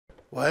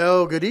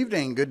Well, good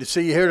evening. Good to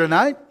see you here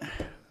tonight.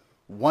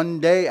 One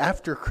day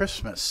after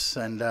Christmas,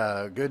 and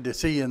good to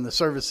see you in the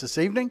service this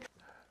evening.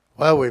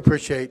 Well, we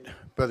appreciate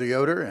Brother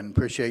Yoder and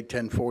appreciate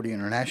 1040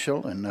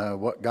 International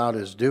and what God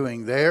is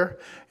doing there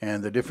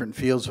and the different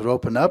fields that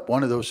opened up.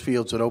 One of those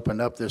fields that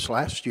opened up this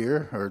last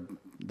year, or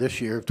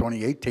this year of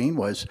 2018,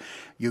 was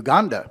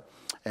Uganda.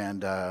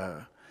 And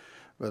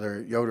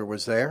Brother Yoder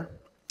was there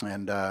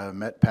and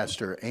met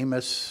Pastor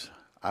Amos.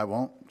 I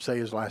won't say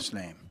his last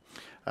name.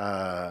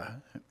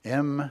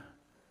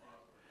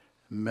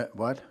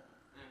 What?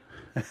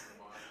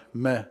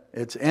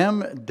 It's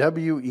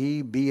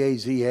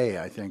Mwebaza,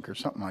 I think, or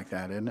something like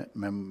that, isn't it?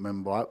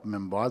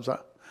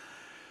 Mwebaza.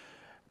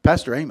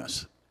 Pastor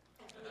Amos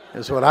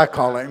is what I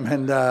call him,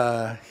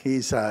 and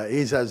he's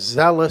a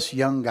zealous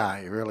young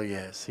guy. He really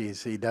is.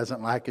 He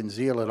doesn't lack in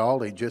zeal at all.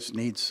 He just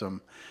needs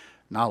some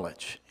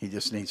knowledge. He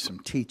just needs some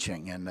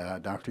teaching. And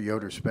Dr.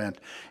 Yoder spent,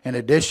 in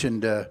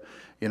addition to,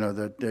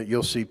 that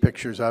you'll see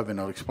pictures of, and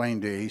I'll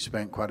explain to you, he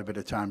spent quite a bit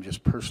of time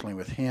just personally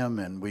with him,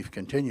 and we've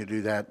continued to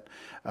do that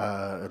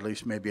at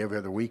least maybe every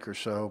other week or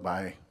so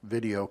by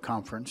video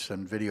conference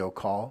and video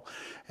call,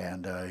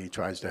 and he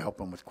tries to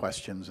help him with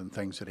questions and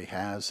things that he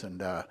has,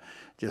 and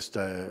just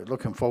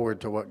looking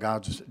forward to what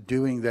God's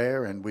doing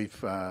there, and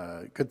we've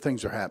good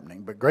things are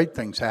happening, but great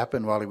things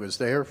happened while he was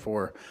there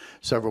for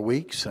several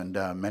weeks, and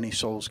many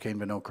souls came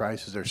to know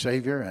Christ as their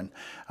Savior, and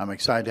I'm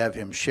excited to have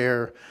him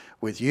share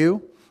with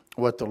you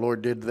what the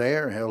Lord did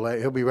there.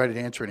 He'll be ready to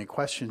answer any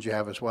questions you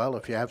have as well,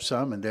 if you have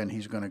some, and then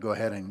he's going to go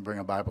ahead and bring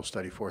a Bible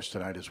study for us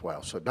tonight as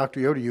well. So, Dr.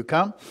 Yoder, you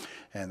come,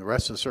 and the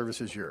rest of the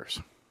service is yours.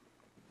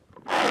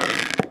 Well,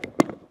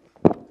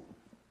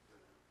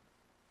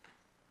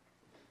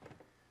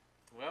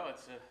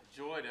 it's a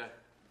joy to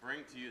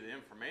bring to you the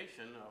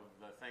information of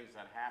the things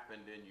that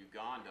happened in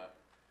Uganda.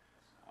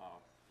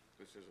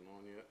 This isn't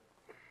on yet.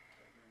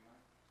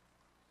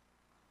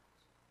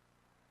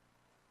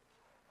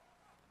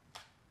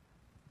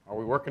 Are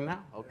we working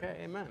now? Okay,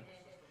 amen.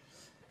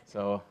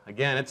 So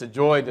again, it's a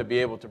joy to be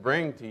able to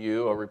bring to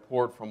you a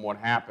report from what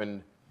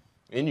happened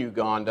in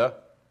Uganda.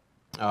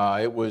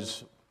 It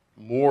was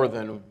more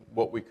than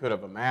what we could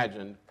have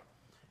imagined,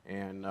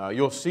 and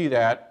you'll see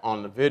that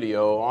on the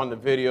video. On the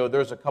video,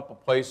 there's a couple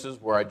places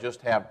where I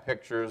just have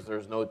pictures.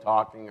 There's no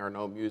talking or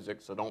no music,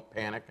 so don't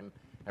panic and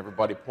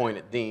everybody point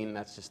at Dean.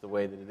 That's just the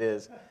way that it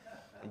is.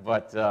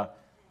 But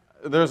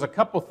there's a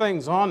couple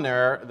things on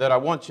there that I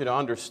want you to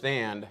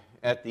understand.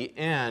 At the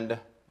end,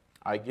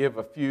 I give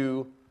a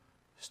few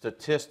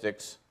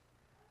statistics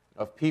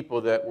of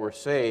people that were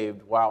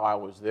saved while I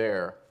was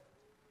there.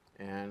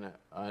 And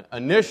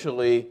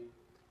initially,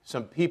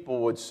 some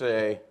people would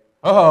say,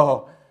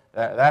 oh,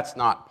 that's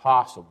not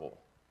possible.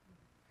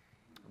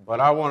 But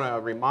I want to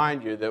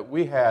remind you that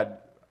we had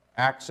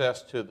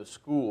access to the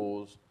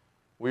schools.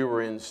 We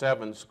were in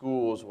 7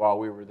 schools while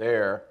we were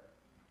there,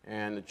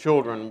 and the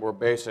children were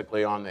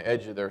basically on the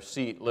edge of their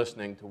seat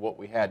listening to what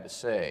we had to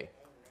say.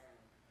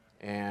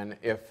 And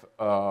if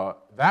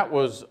that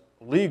was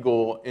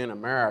legal in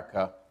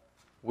America,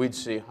 we'd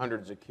see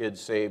hundreds of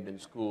kids saved in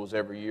schools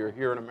every year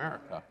here in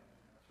America.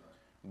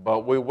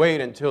 But we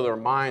wait until their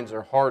minds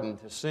are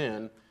hardened to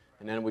sin,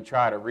 and then we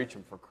try to reach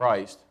them for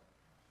Christ.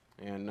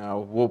 And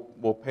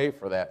we'll pay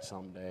for that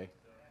someday.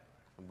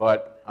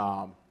 But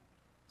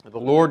the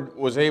Lord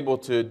was able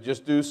to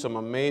just do some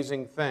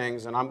amazing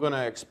things, and I'm going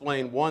to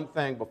explain one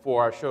thing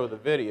before I show the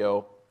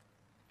video.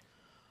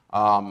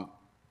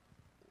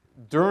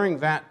 During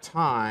that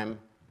time,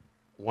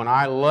 when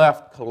I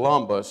left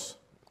Columbus,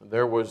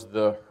 there was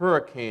the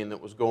hurricane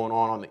that was going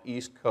on the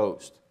East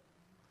Coast.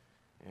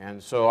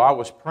 And so I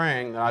was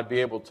praying that I'd be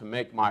able to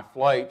make my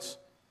flights.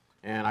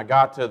 And I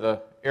got to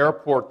the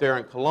airport there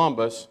in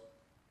Columbus,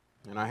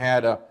 and I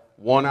had a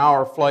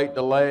 1-hour flight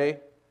delay,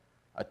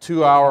 a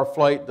 2-hour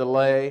flight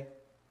delay,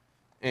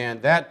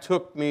 and that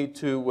took me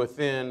to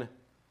within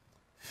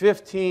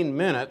 15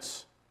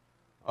 minutes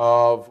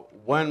of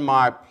when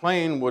my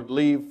plane would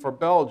leave for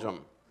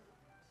Belgium.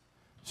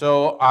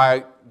 So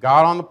I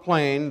got on the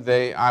plane.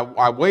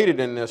 I waited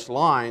in this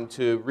line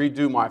to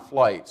redo my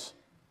flights.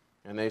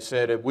 And they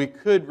said, if we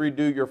could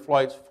redo your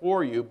flights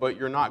for you, but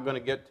you're not going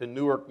to get to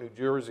Newark, New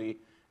Jersey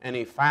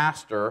any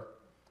faster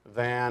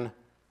than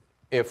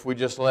if we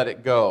just let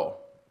it go.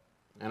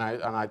 And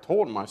I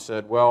told them, I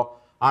said,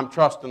 well, I'm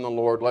trusting the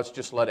Lord. Let's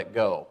just let it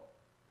go.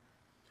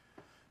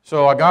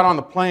 So I got on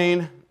the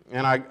plane,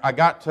 and I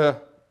got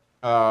to...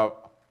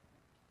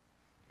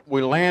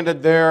 we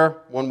landed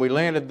there. When we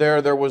landed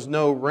there, there was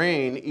no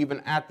rain even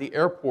at the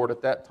airport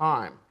at that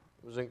time.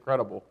 It was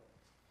incredible.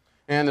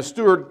 And the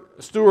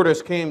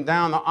stewardess came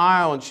down the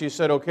aisle, and she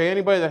said, okay,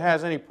 anybody that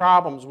has any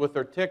problems with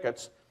their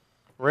tickets,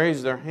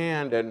 raise their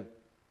hand and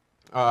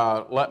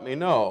let me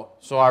know.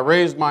 So I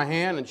raised my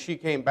hand, and she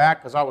came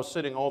back because I was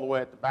sitting all the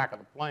way at the back of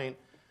the plane.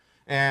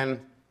 And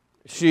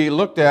she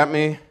looked at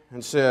me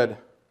and said,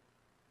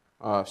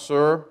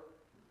 sir,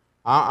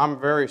 I'm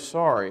very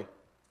sorry,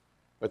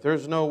 but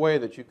there's no way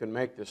that you can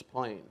make this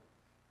plane.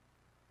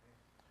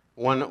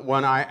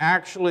 When I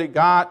actually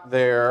got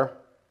there,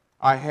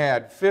 I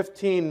had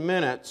 15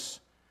 minutes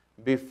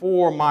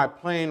before my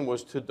plane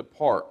was to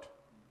depart.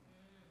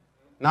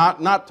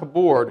 Not to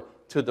board,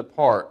 to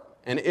depart.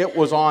 And it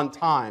was on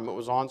time. It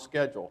was on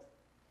schedule.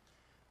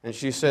 And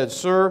she said,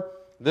 "Sir,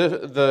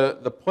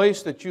 the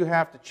place that you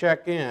have to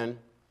check in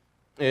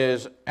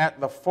is at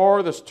the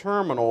farthest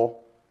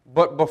terminal,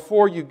 but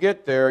before you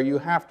get there, you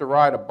have to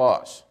ride a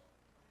bus."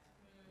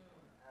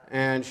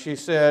 And she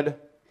said,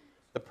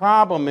 "The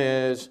problem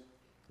is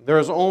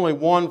there's only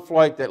one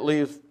flight that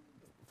leaves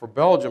for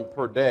Belgium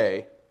per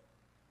day,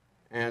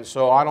 and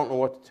so I don't know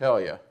what to tell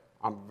you.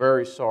 I'm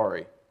very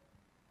sorry."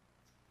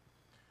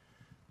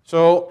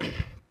 So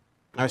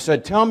I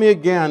said, "Tell me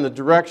again the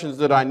directions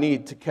that I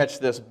need to catch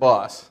this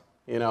bus."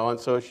 And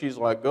so she's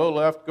like, "Go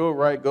left, go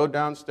right, go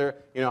downstairs."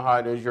 You know how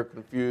it is, you're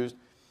confused.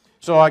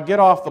 So I get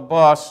off the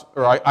bus,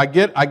 or I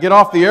get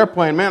off the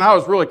airplane. Man, I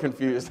was really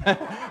confused.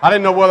 I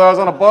didn't know whether I was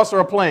on a bus or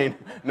a plane.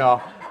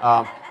 No.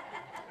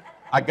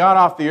 I got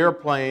off the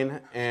airplane,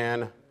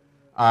 and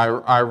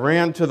I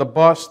ran to the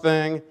bus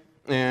thing,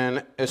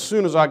 and as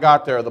soon as I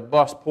got there, the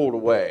bus pulled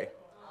away.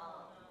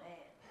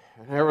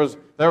 There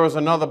was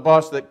another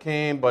bus that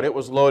came, but it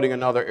was loading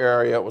another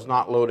area. It was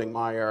not loading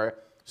my area.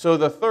 So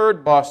the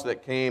third bus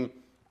that came,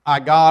 I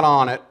got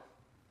on it,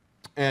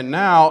 and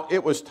now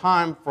it was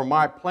time for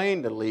my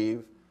plane to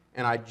leave,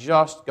 and I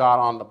just got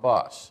on the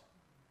bus.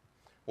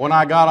 When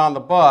I got on the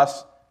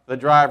bus, the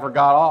driver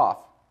got off.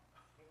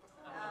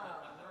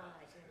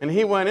 And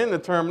he went in the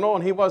terminal,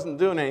 and he wasn't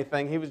doing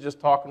anything. He was just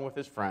talking with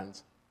his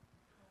friends.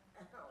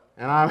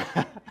 And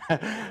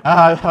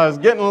I was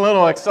getting a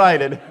little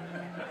excited.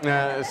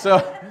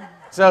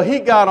 So he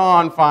got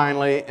on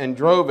finally and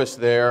drove us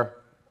there,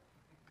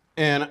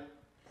 and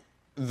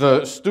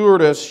the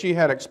stewardess, she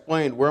had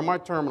explained where my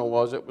terminal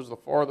was. It was the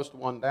farthest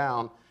one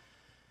down.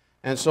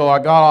 And so I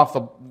got off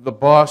the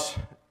bus,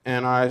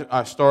 and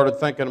I started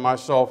thinking to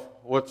myself,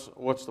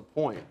 what's the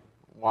point?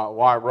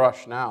 Why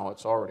rush now?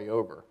 It's already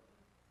over.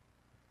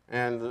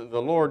 And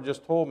the Lord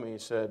just told me, He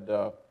said,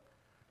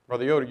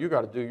 "Brother Yoder, you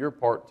got to do your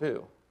part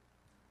too."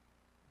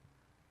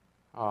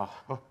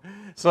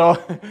 So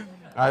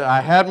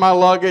I had my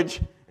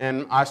luggage,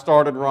 and I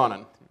started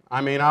running. I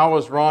mean, I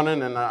was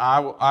running, and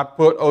I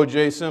put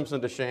O.J.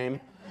 Simpson to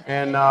shame.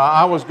 And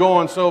I was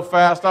going so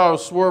fast, I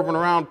was swerving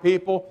around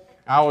people.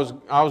 I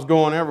was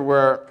going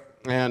everywhere.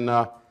 And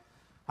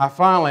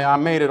I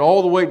made it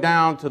all the way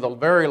down to the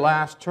very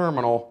last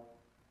terminal.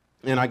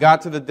 And I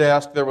got to the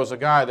desk. There was a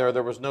guy there.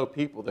 There was no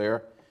people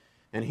there.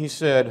 And he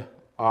said,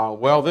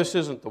 "Well, this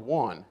isn't the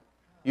one.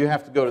 You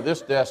have to go to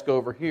this desk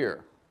over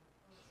here."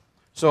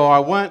 So I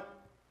went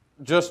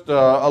just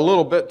a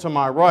little bit to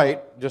my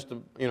right, just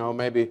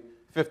maybe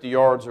 50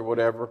 yards or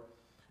whatever,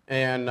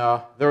 and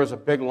there was a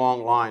big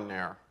long line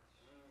there.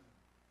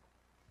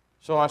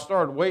 So I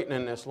started waiting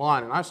in this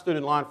line, and I stood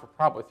in line for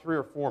probably 3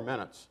 or 4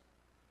 minutes.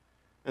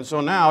 And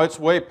so now it's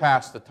way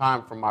past the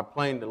time for my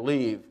plane to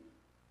leave,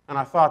 and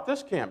I thought,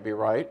 this can't be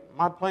right.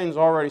 My plane's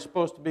already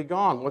supposed to be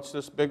gone. What's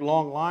this big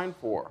long line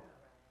for?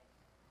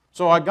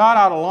 So I got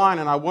out of line,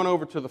 and I went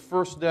over to the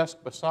first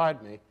desk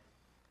beside me,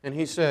 and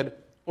he said,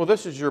 "Well,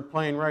 this is your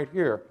plane right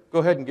here. Go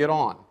ahead and get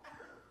on."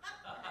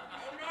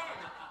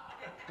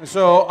 And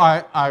so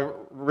I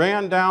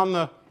ran down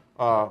the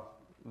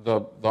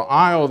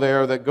aisle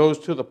there that goes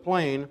to the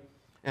plane,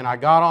 and I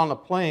got on the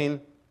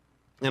plane,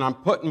 and I'm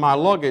putting my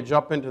luggage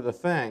up into the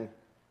thing,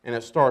 and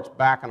it starts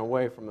backing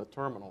away from the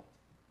terminal.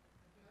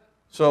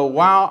 So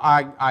while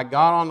I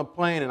got on the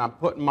plane and I'm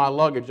putting my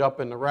luggage up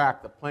in the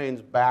rack, the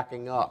plane's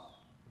backing up.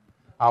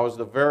 I was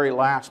the very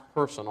last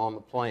person on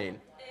the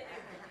plane.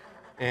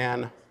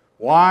 And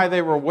why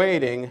they were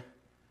waiting,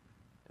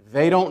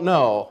 they don't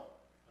know,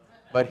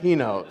 but He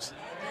knows.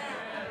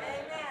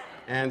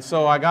 And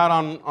so I got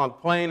on the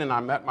plane, and I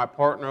met my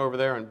partner over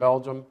there in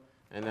Belgium,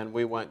 and then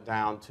we went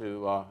down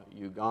to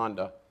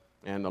Uganda,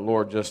 and the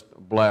Lord just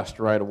blessed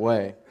right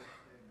away.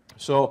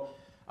 So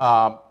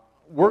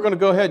we're going to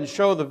go ahead and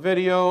show the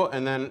video,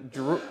 and then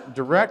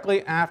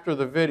directly after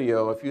the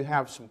video, if you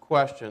have some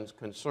questions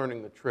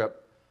concerning the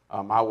trip,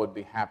 I would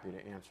be happy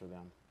to answer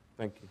them.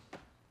 Thank you.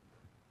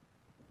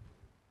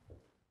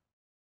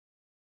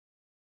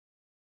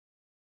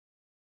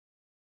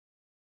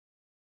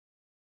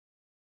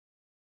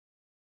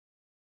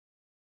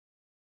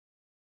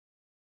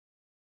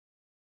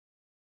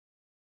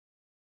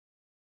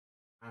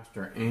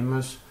 Pastor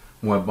Amos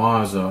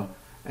Mwebaza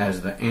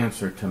as the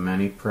answer to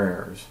many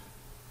prayers.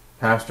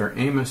 Pastor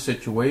Amos'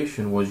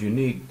 situation was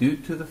unique due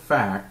to the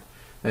fact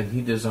that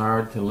he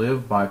desired to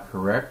live by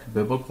correct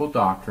biblical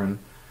doctrine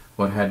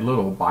but had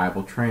little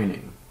Bible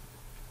training.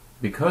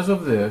 Because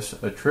of this,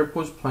 a trip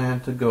was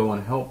planned to go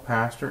and help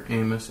Pastor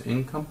Amos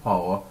in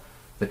Kampala,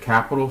 the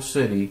capital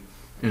city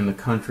in the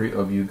country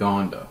of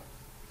Uganda.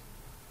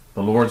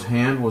 The Lord's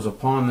hand was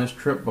upon this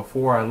trip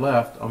before I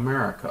left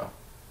America.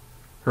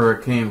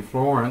 Hurricane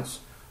Florence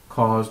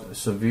caused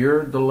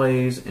severe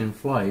delays in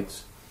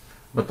flights,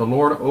 but the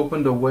Lord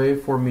opened a way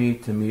for me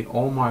to meet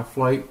all my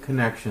flight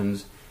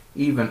connections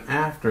even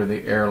after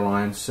the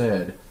airline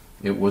said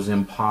it was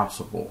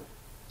impossible.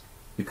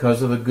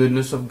 Because of the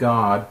goodness of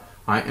God,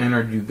 I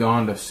entered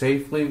Uganda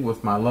safely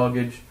with my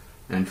luggage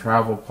and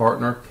travel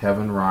partner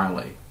Kevin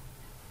Riley.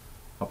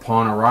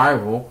 Upon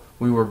arrival,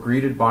 we were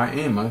greeted by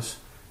Amos,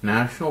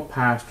 national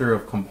pastor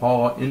of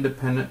Kampala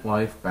Independent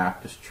Life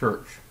Baptist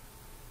Church.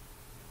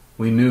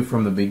 We knew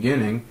from the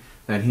beginning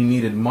that he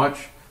needed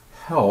much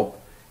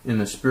help in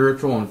the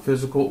spiritual and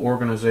physical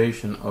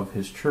organization of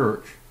his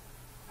church.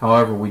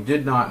 However, we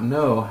did not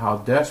know how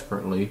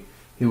desperately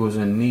he was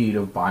in need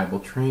of Bible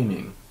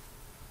training.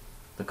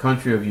 The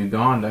country of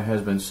Uganda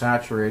has been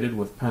saturated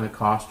with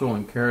Pentecostal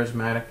and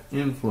charismatic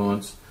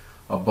influence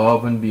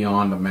above and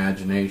beyond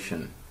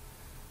imagination.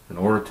 In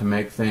order to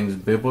make things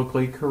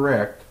biblically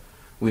correct,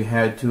 we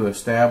had to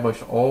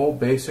establish all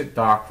basic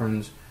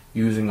doctrines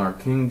using our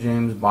King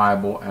James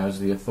Bible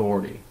as the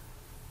authority.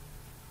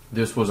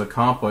 This was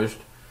accomplished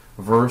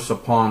verse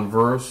upon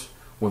verse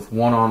with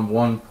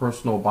one-on-one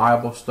personal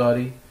Bible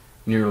study,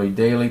 nearly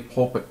daily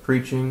pulpit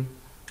preaching,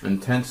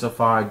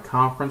 intensified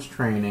conference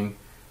training,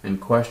 and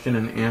question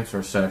and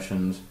answer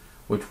sessions,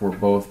 which were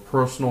both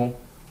personal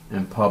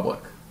and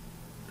public.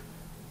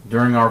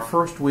 During our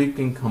first week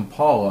in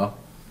Kampala,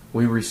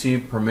 we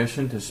received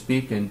permission to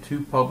speak in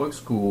 2 public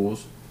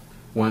schools,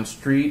 went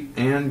street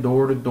and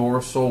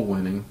door-to-door soul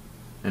winning,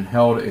 and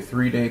held a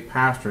 3-day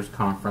pastors'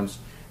 conference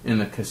in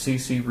the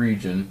Kasese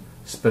region,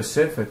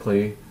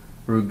 specifically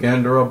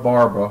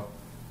Rugendera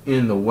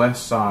in the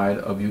west side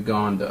of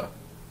Uganda.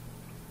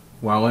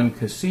 While in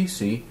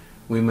Kasese,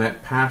 we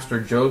met Pastor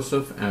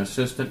Joseph and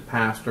Assistant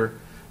Pastor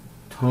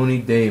Tony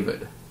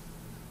David.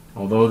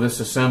 Although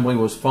this assembly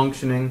was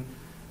functioning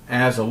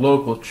as a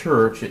local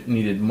church, it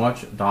needed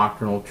much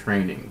doctrinal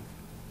training.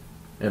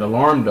 It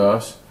alarmed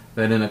us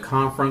that in a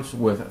conference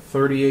with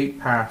 38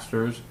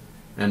 pastors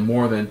and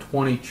more than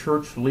 20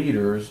 church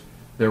leaders,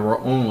 there were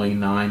only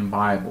 9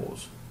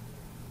 Bibles.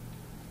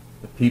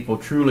 The people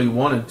truly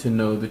wanted to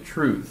know the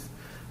truth.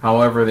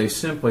 However, they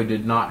simply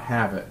did not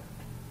have it.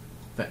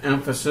 The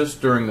emphasis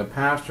during the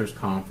pastors'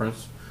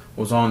 conference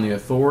was on the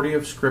authority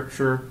of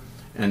Scripture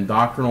and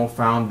doctrinal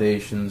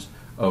foundations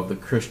of the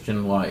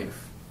Christian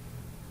life.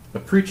 The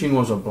preaching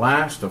was a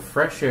blast of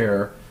fresh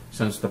air,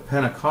 since the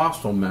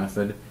Pentecostal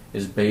method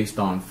is based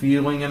on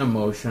feeling and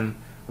emotion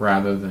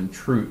rather than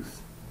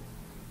truth.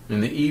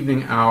 In the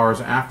evening hours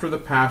after the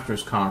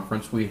pastors'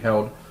 conference, we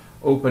held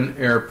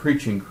open-air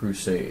preaching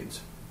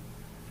crusades.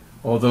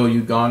 Although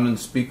Ugandans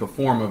speak a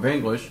form of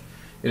English,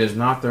 it is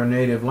not their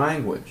native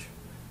language.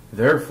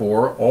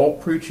 Therefore, all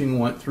preaching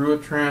went through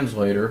a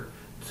translator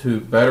to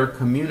better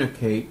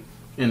communicate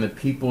in the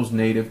people's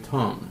native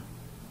tongue.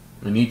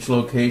 In each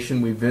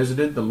location we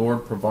visited, the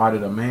Lord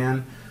provided a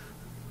man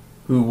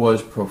who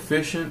was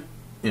proficient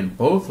in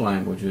both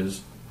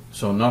languages,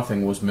 so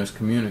nothing was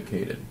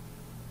miscommunicated.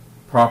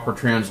 Proper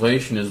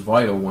translation is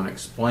vital when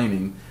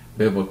explaining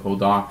biblical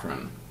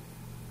doctrine.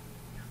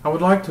 I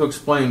would like to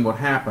explain what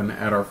happened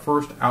at our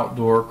first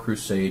outdoor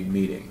crusade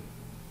meeting.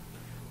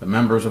 The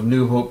members of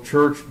New Hope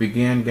Church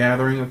began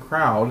gathering a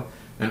crowd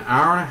an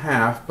hour and a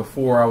half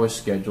before I was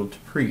scheduled to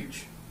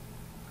preach.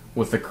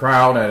 With the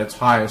crowd at its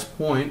highest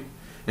point,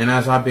 and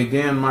as I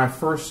began my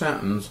first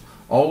sentence,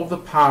 all of the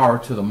power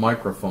to the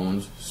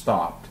microphones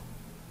stopped.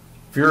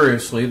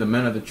 Furiously, the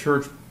men of the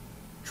church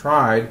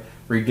tried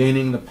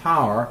regaining the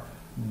power,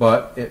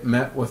 but it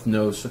met with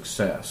no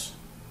success.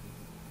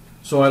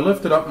 So I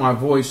lifted up my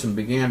voice and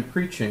began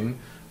preaching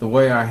the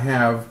way I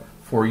have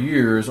for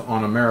years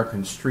on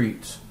American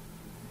streets.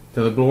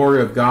 To the glory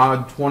of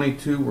God,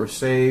 22 were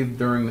saved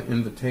during the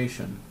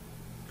invitation.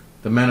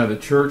 The men of the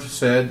church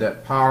said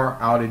that power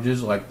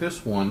outages like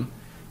this one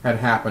had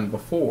happened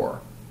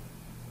before.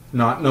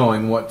 Not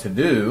knowing what to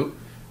do,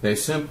 they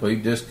simply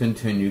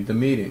discontinued the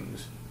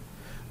meetings.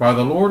 By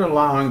the Lord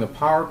allowing the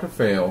power to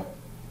fail,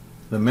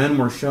 the men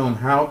were shown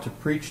how to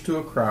preach to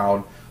a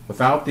crowd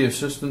without the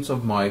assistance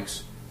of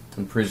mics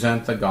and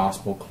present the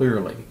gospel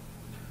clearly.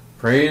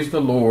 Praise the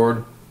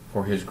Lord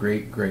for His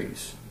great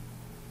grace.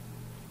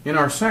 In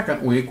our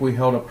second week, we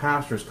held a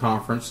pastors'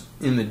 conference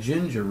in the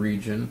Jinja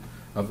region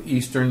of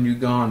eastern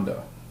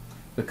Uganda.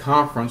 The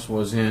conference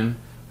was in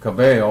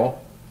Kabaale,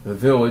 the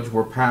village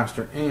where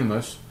Pastor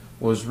Amos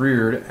was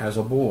reared as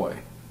a boy.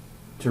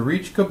 To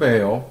reach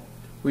Kabaale,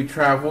 we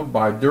traveled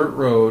by dirt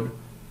road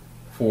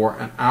for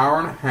an hour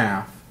and a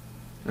half,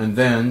 and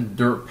then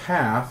dirt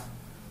path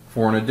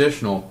for an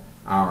additional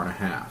hour and a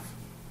half.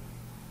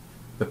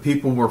 The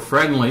people were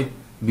friendly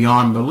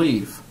beyond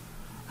belief.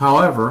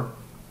 However,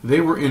 they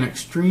were in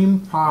extreme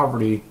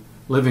poverty,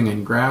 living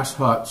in grass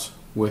huts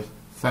with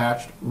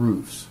thatched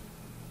roofs.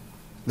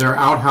 Their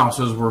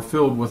outhouses were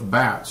filled with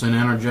bats and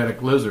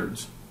energetic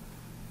lizards.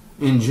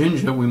 In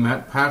Jinja, we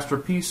met Pastor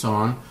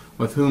Pison,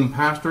 with whom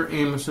Pastor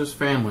Amos's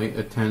family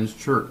attends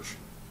church.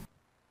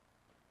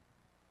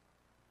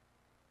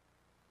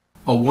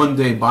 A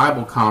one-day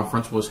Bible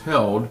conference was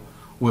held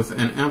with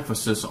an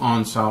emphasis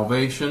on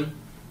salvation,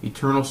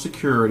 eternal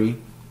security,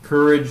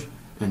 courage,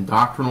 and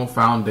doctrinal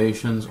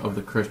foundations of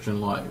the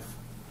Christian life.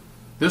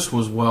 This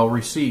was well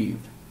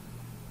received.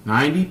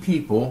 90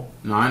 people,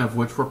 9 of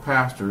which were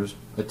pastors,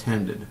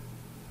 attended.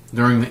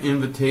 During the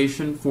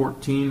invitation,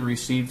 14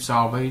 received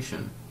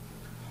salvation.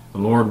 The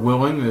Lord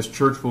willing, this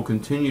church will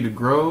continue to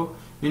grow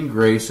in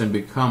grace and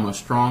become a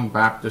strong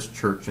Baptist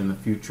church in the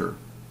future.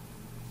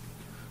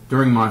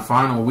 During my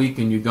final week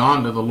in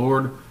Uganda, the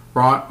Lord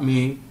brought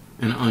me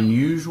an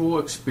unusual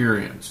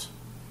experience.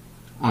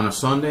 On a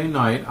Sunday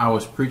night, I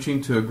was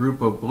preaching to a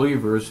group of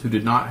believers who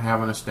did not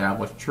have an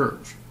established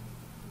church.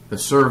 The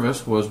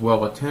service was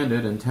well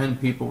attended, and 10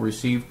 people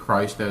received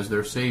Christ as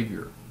their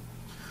Savior.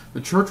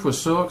 The church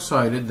was so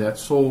excited that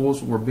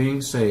souls were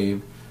being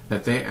saved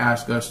that they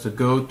asked us to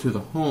go to the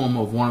home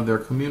of one of their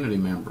community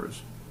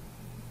members.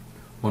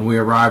 When we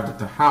arrived at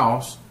the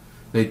house,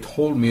 they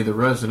told me the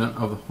resident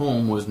of the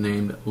home was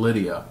named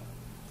Lydia.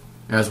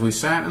 As we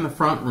sat in the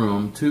front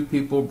room, 2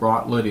 people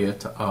brought Lydia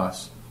to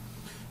us.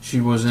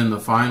 She was in the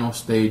final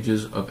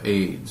stages of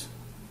AIDS.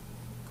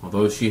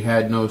 Although she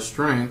had no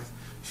strength,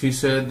 she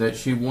said that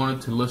she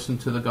wanted to listen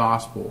to the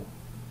gospel.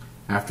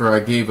 After I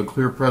gave a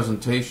clear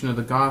presentation of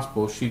the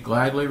gospel, she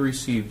gladly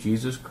received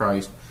Jesus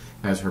Christ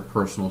as her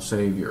personal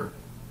Savior.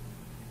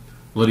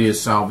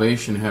 Lydia's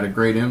salvation had a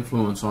great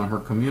influence on her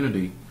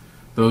community.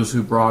 Those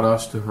who brought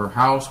us to her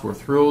house were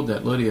thrilled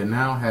that Lydia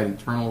now had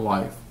eternal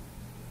life.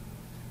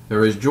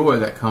 There is joy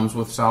that comes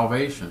with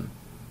salvation,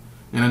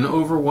 and an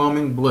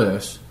overwhelming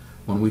bliss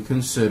when we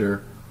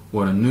consider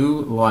what a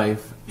new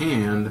life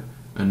and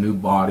a new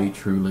body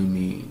truly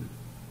mean.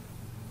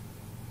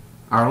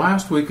 Our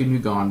last week in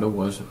Uganda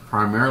was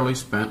primarily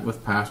spent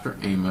with Pastor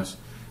Amos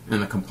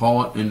and the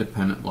Kampala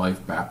Independent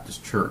Life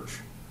Baptist Church.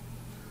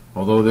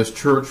 Although this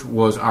church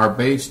was our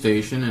base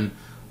station and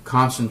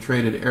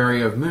concentrated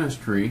area of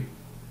ministry,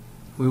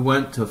 we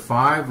went to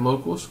 5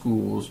 local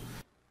schools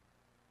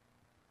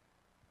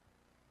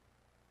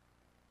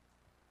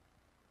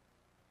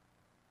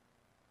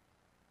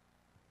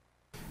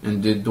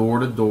and did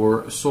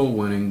door-to-door soul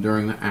winning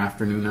during the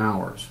afternoon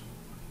hours.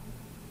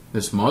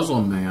 This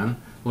Muslim man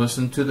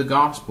listened to the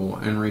gospel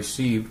and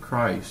received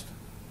Christ.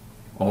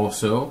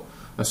 Also,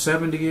 a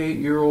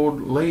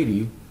 78-year-old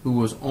lady who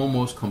was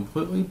almost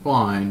completely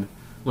blind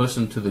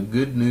listened to the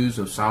good news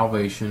of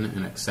salvation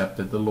and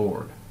accepted the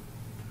Lord.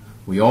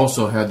 We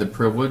also had the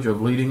privilege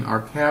of leading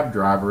our cab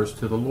drivers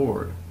to the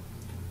Lord.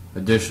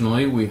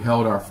 Additionally, we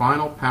held our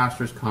final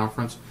pastors'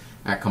 conference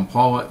at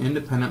Kampala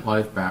Independent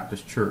Life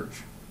Baptist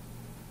Church.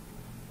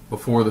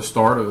 Before the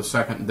start of the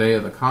second day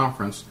of the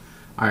conference,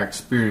 I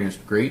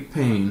experienced great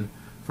pain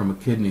from a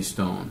kidney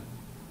stone.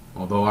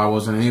 Although I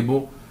was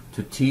unable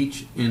to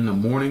teach in the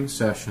morning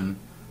session,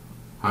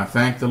 I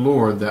thank the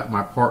Lord that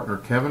my partner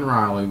Kevin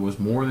Riley was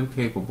more than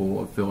capable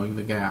of filling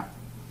the gap.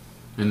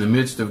 In the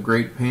midst of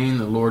great pain,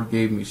 the Lord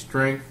gave me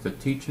strength to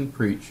teach and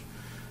preach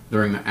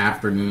during the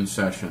afternoon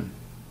session.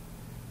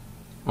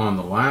 On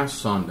the last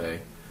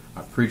Sunday,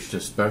 I preached a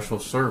special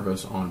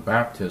service on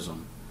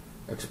baptism,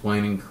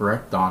 explaining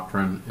correct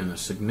doctrine and the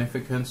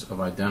significance of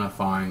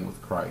identifying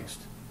with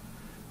Christ.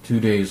 2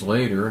 days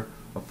later,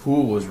 a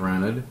pool was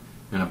rented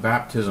and a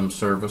baptism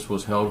service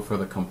was held for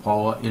the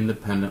Kampala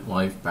Independent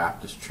Life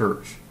Baptist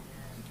Church.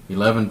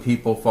 11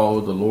 people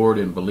followed the Lord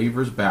in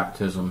believers'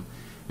 baptism,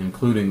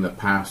 including the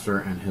pastor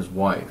and his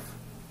wife.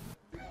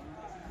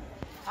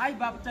 I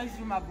baptize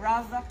you, my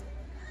brother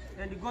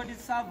and God's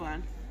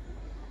servant,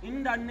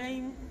 in the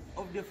name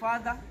of the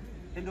Father,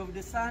 and of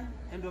the Son,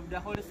 and of the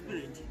Holy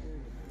Spirit,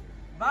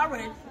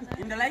 buried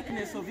in the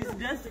likeness of his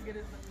death,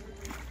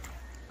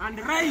 and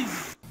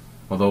raised.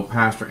 Although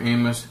Pastor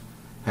Amos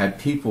had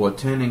people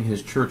attending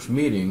his church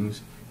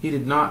meetings, he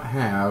did not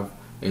have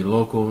a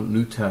local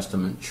New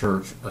Testament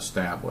church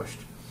established.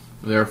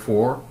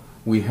 Therefore,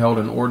 we held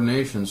an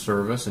ordination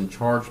service and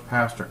charged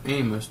Pastor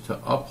Amos to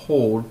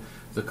uphold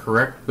the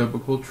correct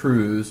biblical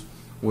truths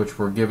which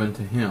were given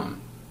to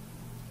him.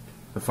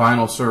 The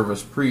final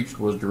service preached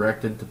was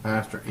directed to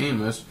Pastor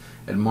Amos,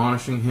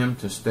 admonishing him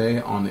to stay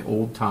on the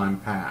old-time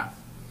path.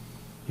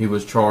 He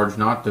was charged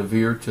not to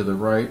veer to the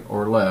right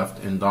or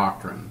left in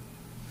doctrine.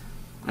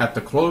 At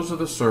the close of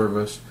the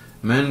service,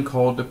 men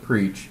called to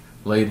preach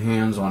laid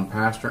hands on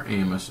Pastor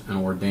Amos and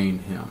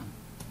ordained him.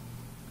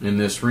 In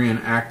this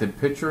reenacted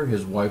picture,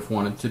 his wife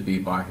wanted to be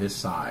by his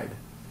side.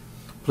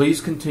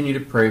 Please continue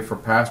to pray for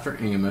Pastor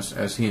Amos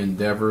as he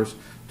endeavors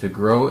to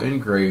grow in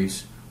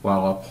grace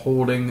while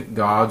upholding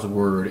God's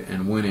word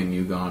and winning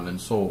Ugandan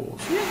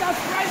souls. Jesus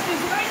Christ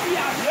is right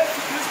here.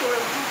 Yesu Kristo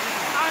wetu.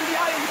 And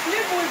I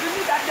believe with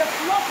me that the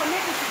flock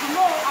needs to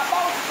know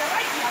about the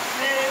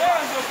righteousness.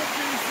 Lezo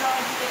kukiriza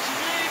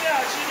ekibina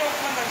kirina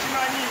okubanga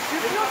kimanyi.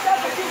 If you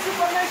take this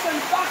information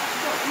back to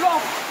the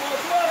flock,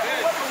 Watono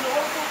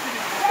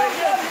w'obutuukirivu. tell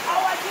them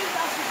our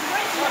Jesus is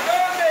righteous.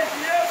 Bagambe nti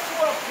Yesu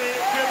waffe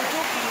bwe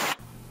butuukirivu.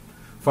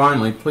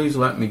 Finally, please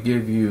let me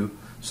give you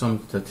some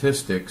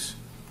statistics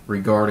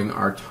regarding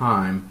our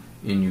time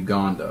in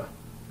Uganda.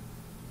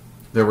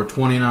 There were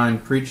 29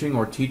 preaching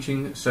or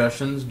teaching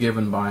sessions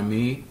given by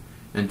me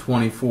and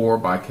 24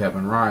 by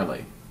Kevin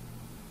Riley.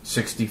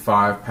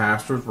 65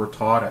 pastors were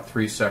taught at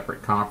 3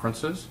 separate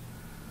conferences.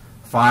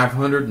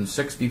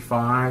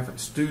 565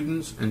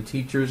 students and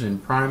teachers in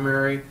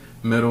primary,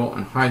 middle,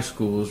 and high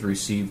schools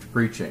received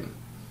preaching.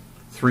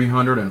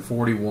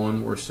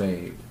 341 were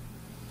saved.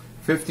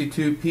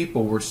 52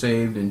 people were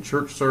saved in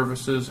church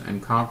services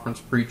and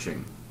conference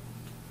preaching.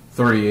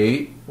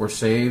 38 were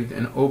saved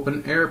in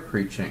open-air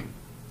preaching.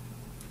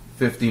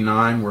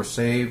 59 were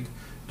saved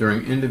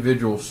during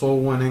individual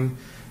soul winning,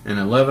 and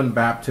 11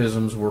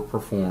 baptisms were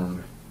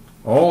performed.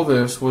 All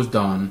this was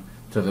done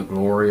to the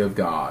glory of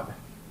God.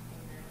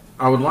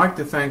 I would like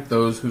to thank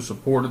those who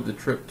supported the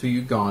trip to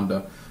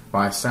Uganda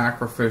by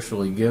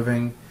sacrificially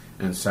giving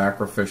and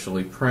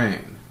sacrificially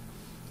praying.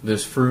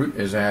 This fruit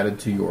is added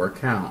to your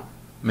account.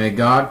 May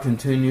God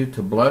continue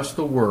to bless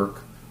the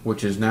work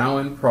which is now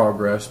in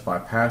progress by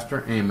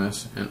Pastor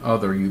Amos and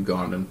other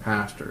Ugandan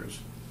pastors.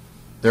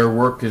 Their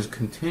work is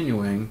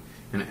continuing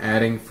and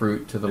adding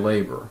fruit to the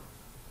labor.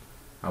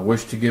 I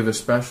wish to give a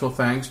special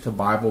thanks to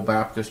Bible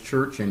Baptist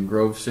Church in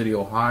Grove City,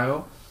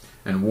 Ohio,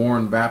 and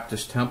Warren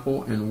Baptist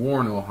Temple in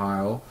Warren,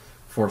 Ohio,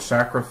 for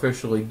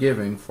sacrificially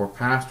giving for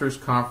pastors'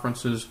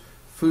 conferences,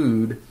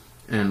 food,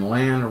 and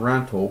land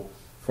rental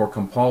for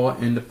Kampala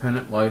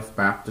Independent Life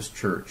Baptist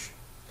Church.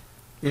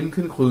 In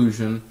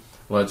conclusion,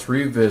 let's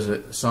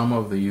revisit some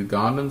of the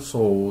Ugandan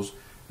souls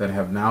that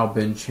have now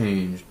been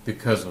changed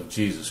because of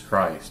Jesus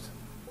Christ.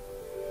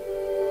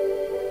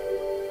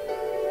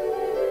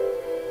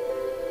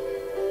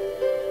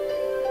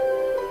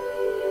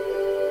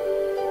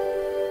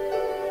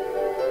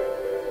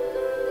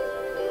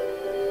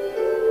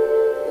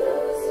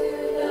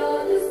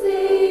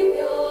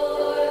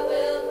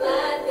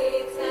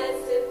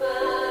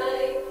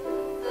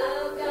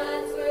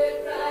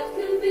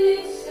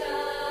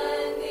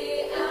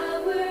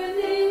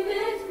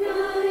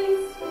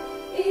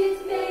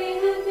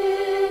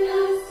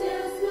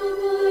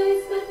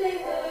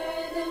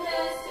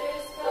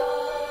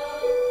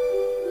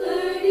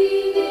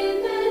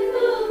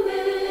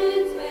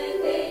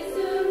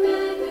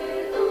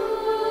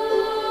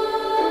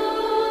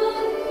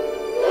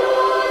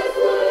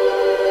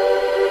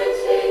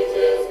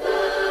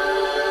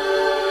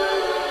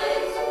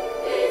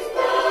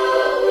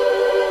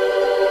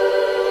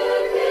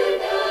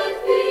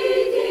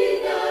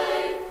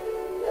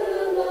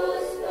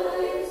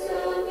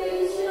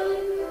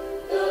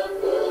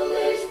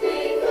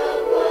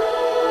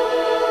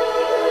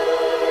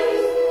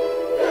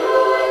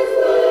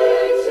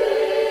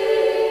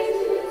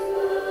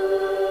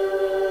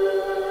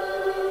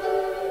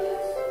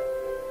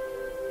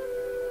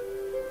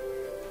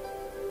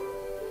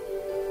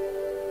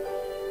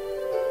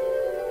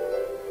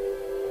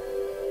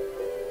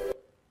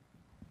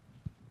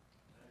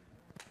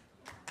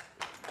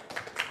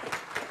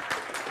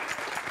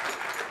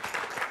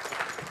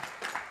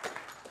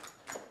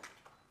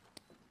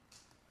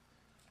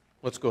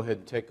 Let's go ahead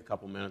and take a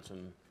couple minutes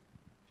and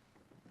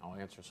I'll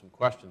answer some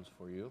questions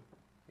for you.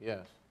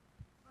 Yes.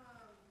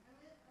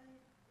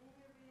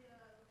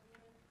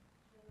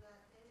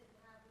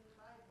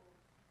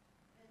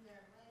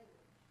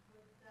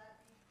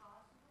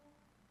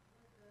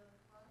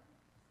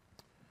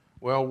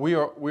 Well, we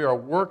are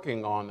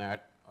working on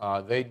that.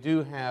 They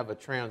do have a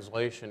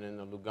translation in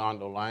the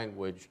Luganda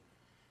language,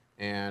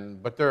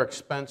 but they're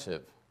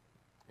expensive.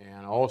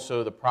 And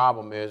also the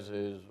problem is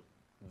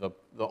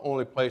the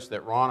only place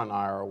that Ron and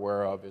I are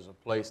aware of is a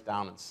place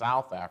down in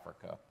South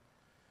Africa.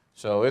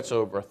 So it's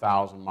over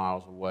 1,000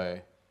 miles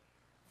away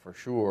for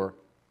sure.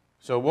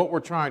 So what we're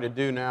trying to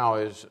do now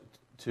is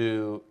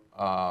to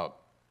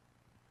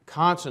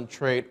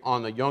concentrate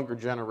on the younger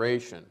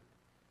generation,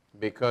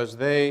 because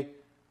they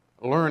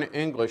learn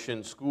English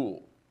in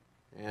school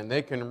and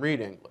they can read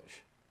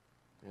English.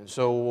 And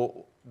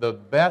so the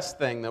best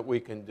thing that we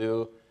can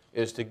do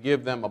is to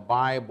give them a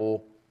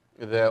Bible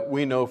that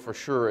we know for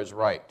sure is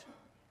right.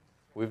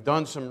 We've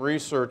done some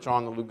research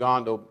on the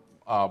Luganda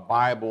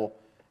Bible,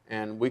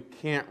 and we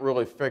can't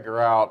really figure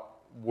out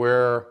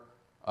what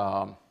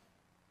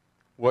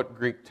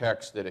Greek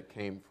text that it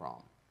came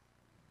from.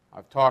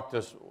 I've talked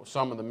to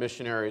some of the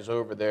missionaries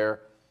over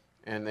there,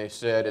 and they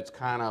said it's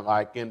kind of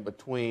like in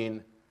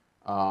between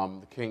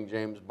the King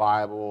James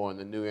Bible and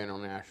the New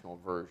International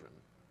Version.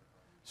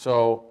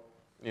 So,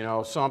 you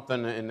know,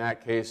 something in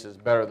that case is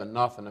better than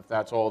nothing if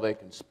that's all they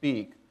can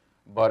speak.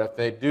 But if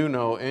they do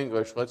know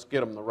English, let's get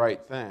them the right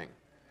thing.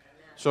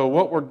 So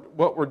what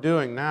we're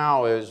doing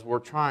now is we're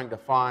trying to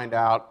find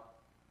out.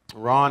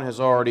 Ron has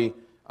already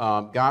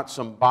got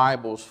some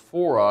Bibles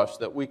for us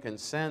that we can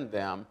send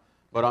them,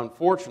 but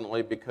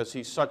unfortunately, because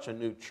he's such a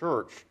new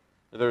church,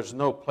 there's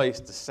no place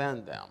to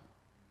send them.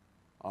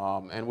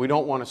 And we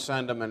don't want to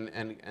send them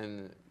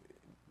and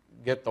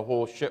get the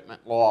whole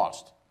shipment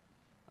lost,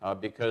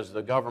 because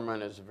the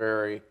government is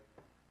very,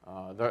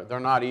 they're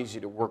not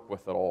easy to work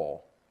with at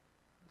all.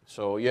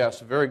 So yes,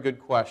 very good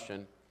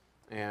question,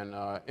 and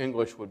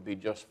English would be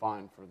just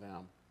fine for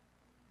them.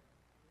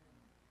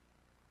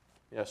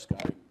 Yes,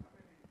 Scotty? How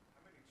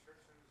many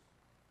churches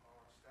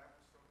are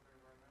established over there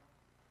right now?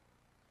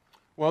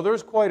 Well,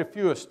 there's quite a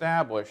few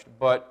established,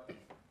 but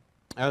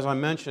as I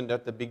mentioned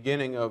at the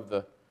beginning of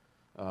the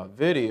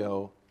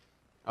video,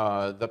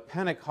 the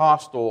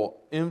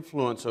Pentecostal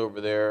influence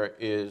over there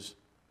is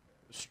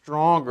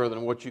stronger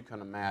than what you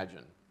can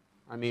imagine.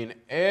 I mean,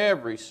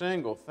 every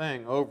single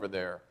thing over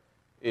there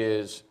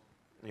is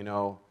you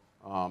know,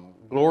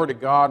 Glory to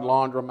God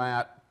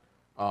laundromat,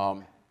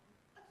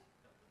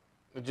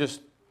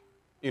 just,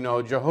 you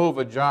know,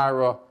 Jehovah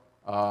Jireh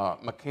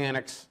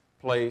mechanics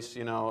place.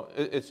 You know,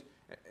 it's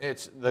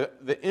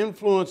the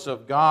influence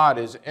of God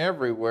is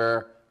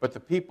everywhere, but the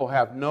people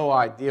have no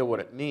idea what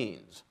it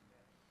means.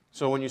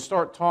 So when you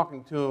start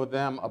talking to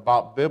them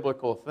about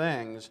biblical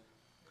things,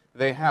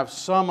 they have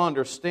some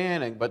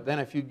understanding, but then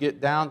if you get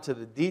down to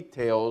the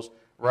details,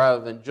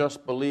 rather than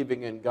just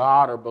believing in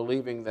God or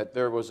believing that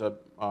there was a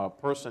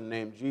person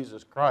named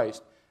Jesus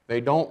Christ, they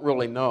don't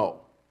really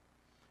know.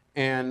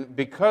 And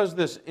because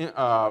this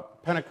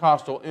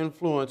Pentecostal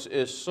influence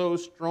is so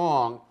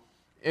strong,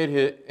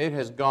 it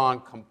has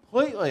gone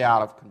completely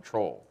out of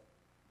control.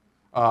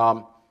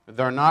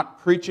 They're not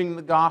preaching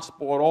the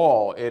gospel at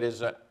all. It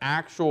is an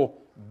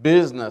actual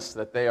business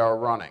that they are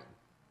running.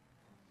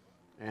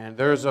 And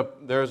there's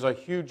a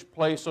huge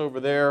place over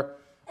there.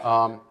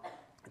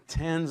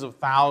 Tens of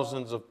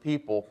thousands of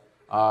people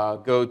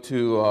go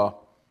to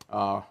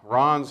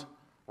Ron's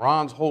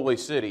Holy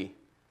City,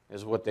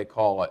 is what they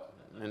call it.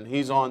 And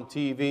he's on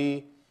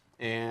TV,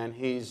 and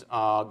he's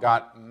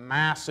got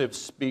massive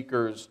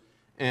speakers,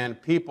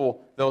 and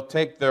people, they'll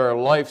take their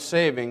life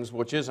savings,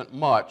 which isn't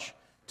much,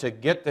 to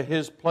get to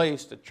his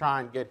place to try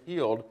and get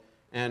healed,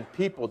 and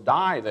people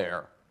die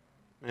there,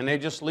 and they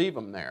just leave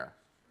them there.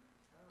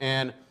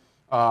 And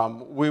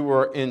we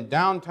were in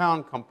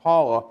downtown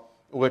Kampala,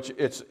 which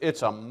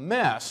it's a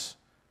mess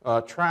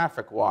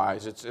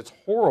traffic-wise. It's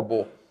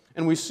horrible.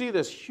 And we see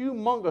this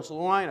humongous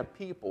line of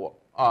people,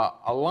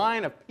 a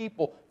line of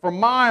people for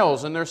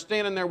miles, and they're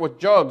standing there with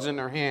jugs in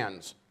their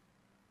hands.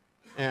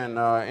 And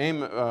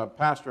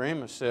Pastor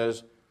Amos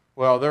says,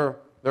 well,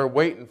 they're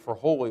waiting for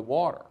holy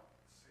water.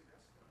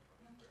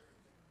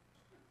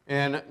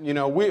 And, you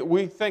know,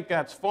 we think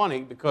that's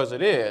funny because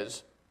it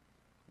is,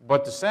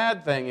 but the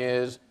sad thing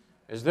is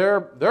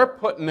they're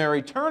putting their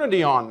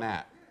eternity on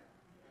that.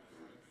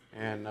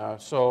 And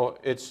so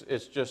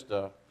it's just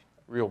a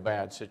real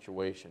bad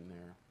situation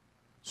there.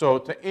 So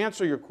to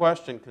answer your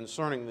question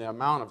concerning the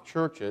amount of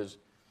churches,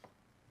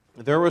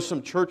 there were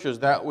some churches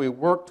that we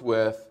worked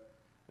with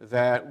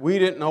that we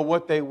didn't know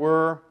what they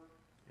were,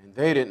 and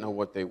they didn't know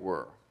what they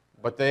were.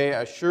 But they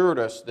assured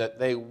us that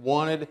they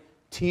wanted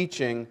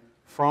teaching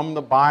from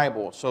the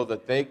Bible so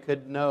that they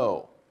could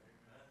know.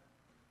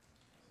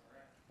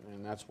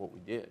 And that's what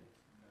we did.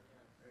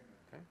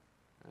 Okay?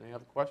 Any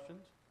other questions?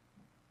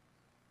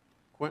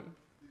 Quentin?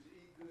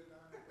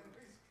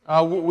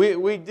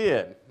 We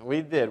did. We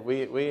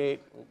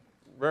ate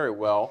very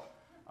well.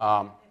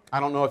 I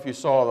don't know if you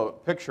saw the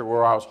picture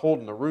where I was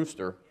holding the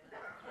rooster.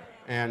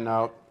 And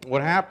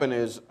what happened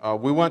is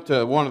we went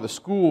to one of the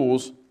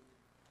schools,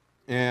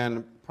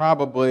 and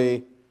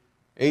probably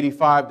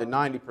 85 to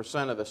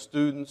 90% of the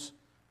students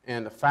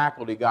and the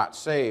faculty got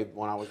saved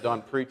when I was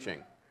done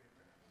preaching.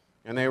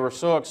 And they were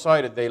so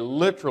excited, they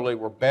literally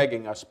were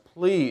begging us,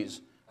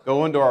 please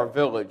go into our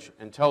village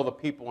and tell the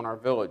people in our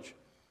village.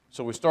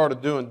 So we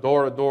started doing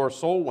door-to-door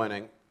soul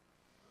winning.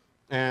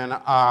 And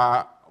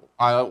I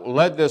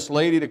led this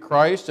lady to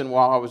Christ, and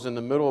while I was in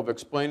the middle of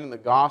explaining the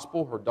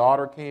gospel, her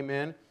daughter came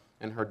in,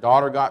 and her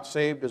daughter got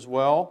saved as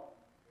well.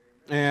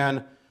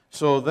 And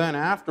so then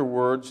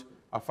afterwards,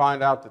 I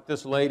find out that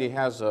this lady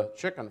has a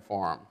chicken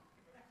farm.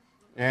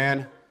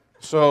 And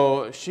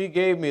so she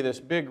gave me this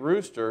big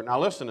rooster. Now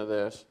listen to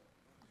this.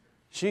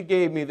 She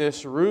gave me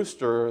this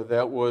rooster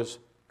that was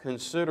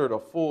considered a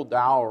full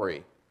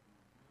dowry.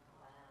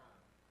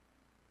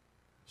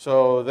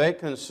 So they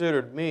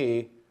considered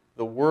me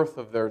the worth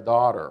of their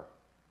daughter.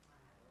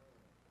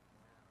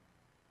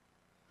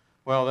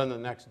 Well, then the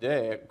next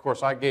day, of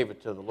course, I gave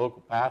it to the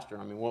local pastor.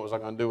 I mean, what was I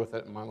going to do with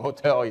it in my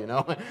motel, you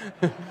know?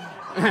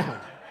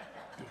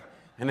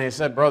 And they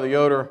said, Brother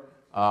Yoder,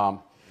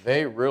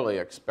 they really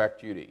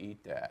expect you to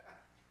eat that.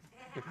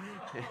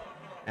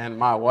 And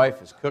my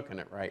wife is cooking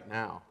it right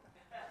now.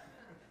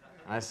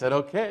 I said,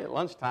 okay, at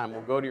lunchtime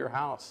we'll go to your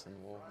house and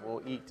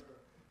we'll eat.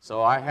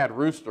 So I had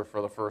rooster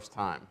for the first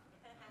time.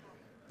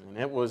 And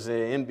it was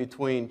in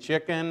between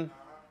chicken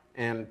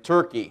and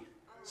turkey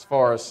as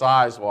far as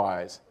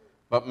size-wise.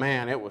 But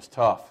man, it was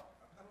tough.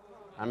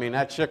 I mean,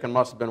 that chicken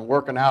must have been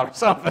working out or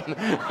something.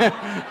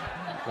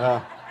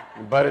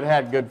 But it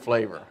had good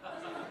flavor.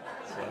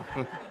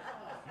 So.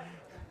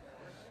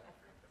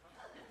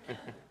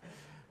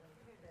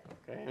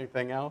 Okay,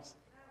 anything else?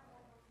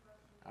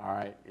 All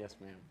right, yes,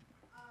 ma'am.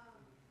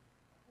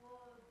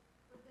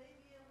 Would they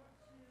be able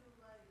to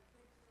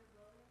fix their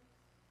buildings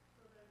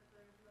so that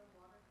there's no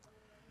water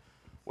coming in?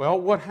 Well,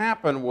 what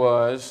happened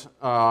was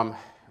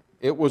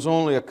it was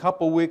only a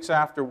couple weeks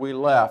after we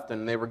left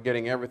and they were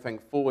getting everything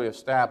fully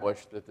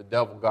established that the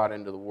devil got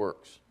into the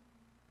works.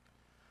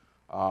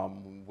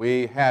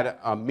 We had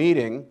a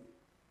meeting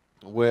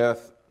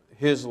with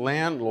his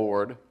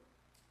landlord,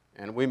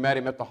 and we met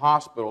him at the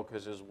hospital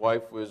because his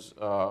wife was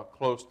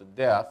close to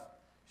death.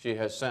 She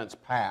has since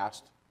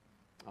passed,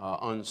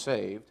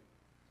 unsaved.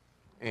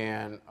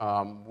 And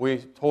we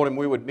told him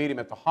we would meet him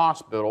at the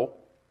hospital.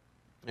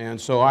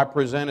 And so I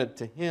presented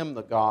to him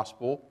the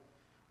gospel.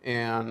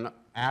 And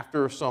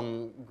after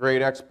some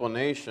great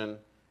explanation,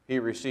 he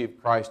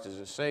received Christ as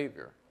his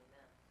Savior.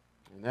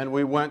 And then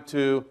we went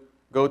to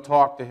go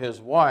talk to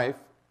his wife,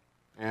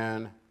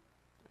 and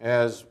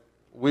as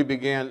we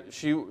began,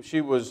 she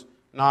was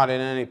not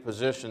in any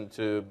position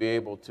to be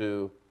able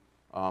to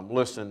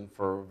listen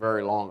for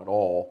very long at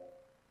all.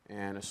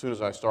 And as soon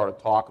as I started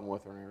talking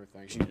with her and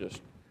everything, she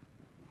just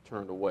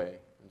turned away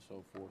and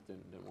so forth,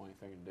 didn't want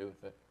anything to do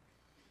with it.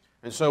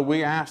 And so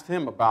we asked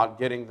him about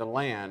getting the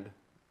land,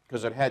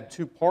 because it had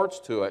two parts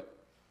to it.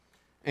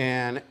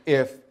 And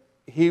if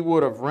he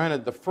would have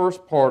rented the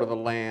first part of the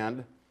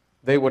land,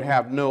 they would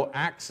have no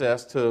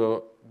access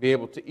to be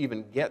able to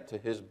even get to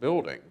his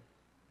building.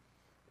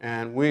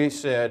 And we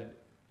said,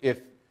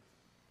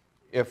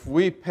 if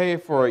we pay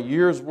for a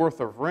year's worth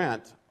of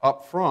rent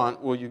up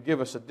front, will you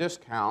give us a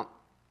discount?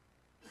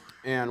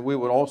 And we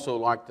would also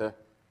like to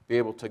be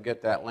able to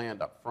get that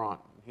land up front.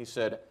 He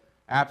said,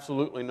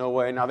 absolutely no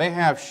way. Now, they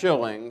have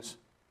shillings,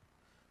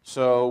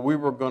 so we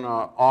were going to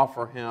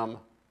offer him,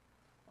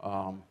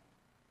 I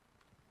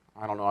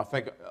don't know, I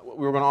think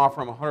we were going to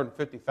offer him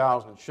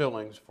 150,000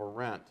 shillings for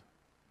rent.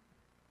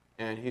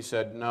 And he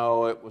said,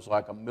 no, it was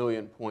like $1.2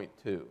 million.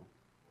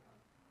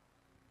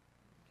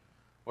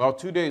 Well,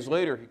 2 days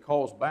later, he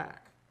calls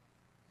back,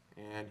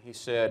 and he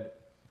said,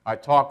 I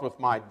talked with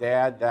my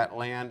dad. That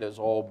land has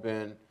all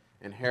been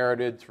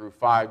inherited through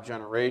 5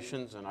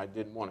 generations, and I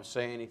didn't want to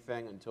say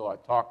anything until I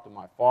talked to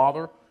my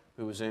father,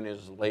 who was in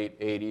his late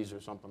 80s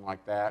or something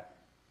like that.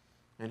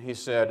 And he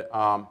said,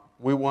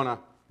 we want to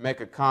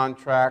make a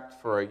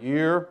contract for a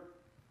year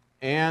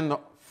and the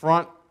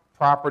front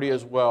property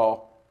as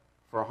well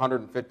for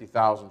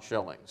 150,000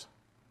 shillings.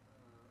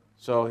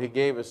 So he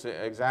gave us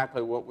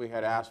exactly what we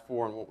had asked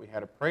for and what we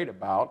had prayed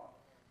about.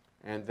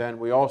 And then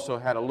we also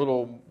had a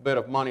little bit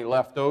of money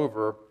left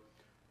over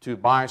to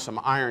buy some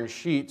iron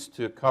sheets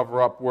to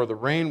cover up where the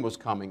rain was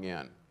coming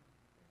in,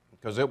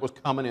 because it was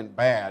coming in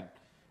bad.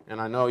 And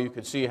I know you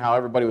could see how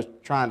everybody was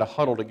trying to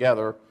huddle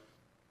together.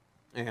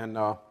 And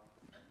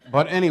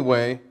but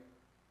anyway,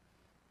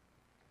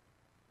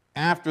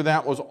 after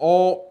that was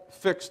all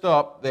fixed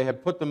up, they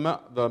had put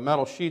the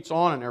metal sheets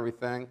on and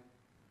everything,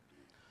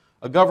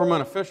 a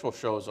government official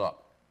shows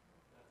up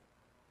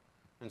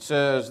and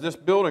says, this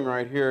building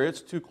right here, it's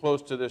too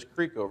close to this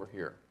creek over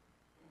here.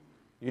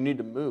 You need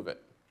to move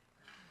it.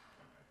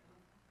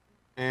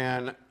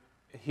 And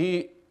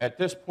he, at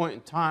this point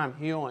in time,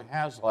 he only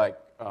has like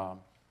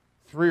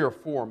 3 or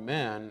 4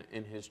 men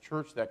in his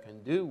church that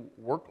can do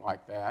work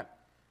like that.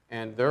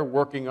 And they're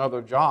working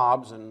other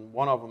jobs, and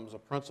one of them is a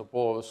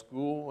principal of a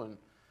school, and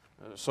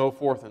so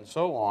forth and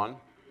so on.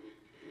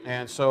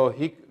 And so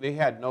they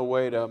had no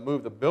way to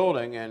move the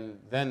building, and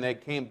then they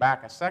came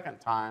back a second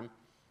time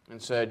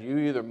and said, you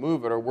either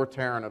move it or we're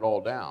tearing it all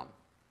down.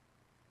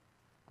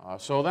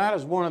 So that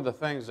is one of the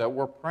things that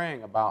we're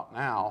praying about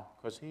now,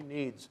 because he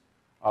needs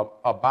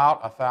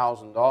about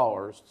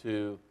 $1,000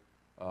 to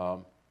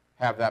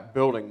have that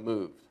building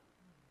moved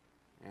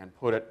and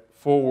put it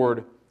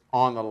forward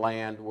on the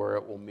land where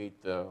it will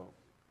meet the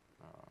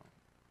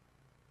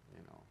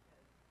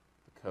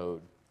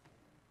code.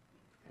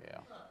 Yeah.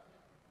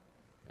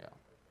 Yeah.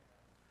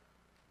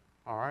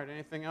 All right,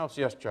 anything else?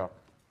 Yes, Chuck.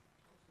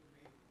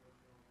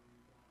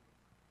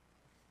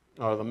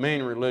 The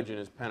main religion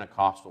is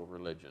Pentecostal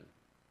religion.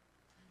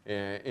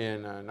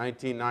 In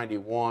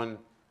 1991,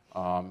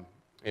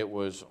 it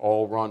was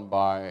all run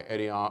by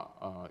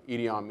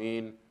Idi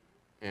Amin,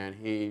 and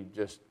he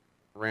just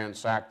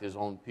ransacked his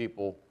own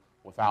people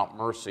without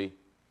mercy.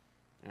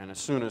 And as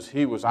soon as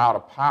he was out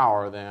of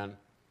power, then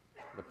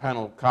the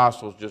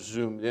Pentecostals just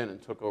zoomed in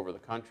and took over the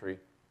country.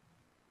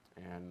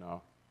 And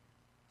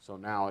so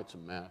now it's a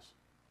mess.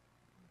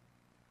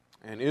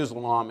 And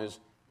Islam is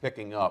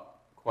picking up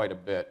quite a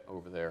bit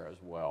over there as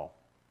well.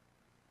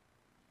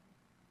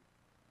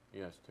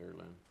 Yes, Terry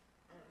Lynn.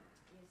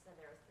 You said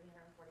there was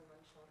 341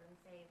 children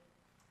saved.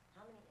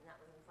 How many, and that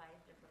was in 5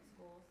 different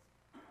schools?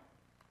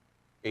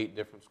 8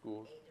 different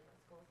schools. 8 different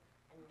schools.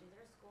 And do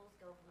their schools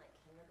go from like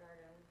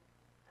kindergarten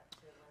up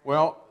to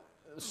Well,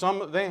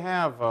 they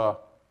have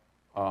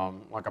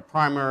like a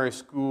primary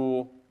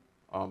school,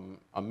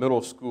 a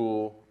middle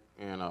school,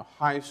 and a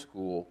high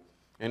school.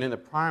 And in the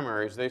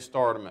primaries, they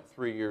start them at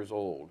 3 years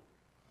old.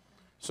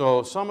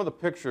 So some of the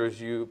pictures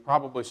you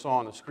probably saw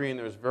on the screen,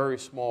 there's very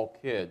small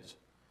kids.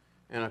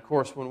 And of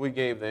course, when we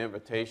gave the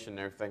invitation and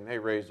everything, they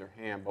raised their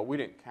hand, but we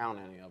didn't count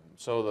any of them.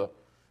 So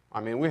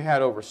we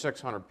had over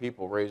 600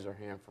 people raise their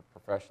hand for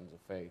professions of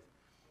faith.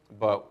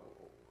 But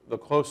the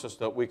closest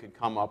that we could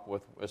come up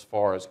with as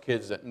far as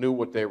kids that knew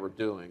what they were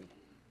doing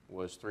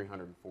was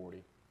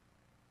 340.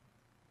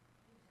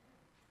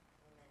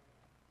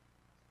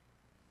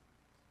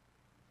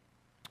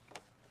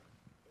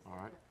 All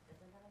right.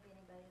 Isn't going to be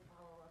anybody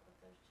follow up with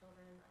those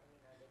children? I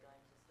mean, are they going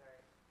to start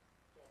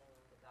getting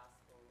the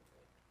gospel?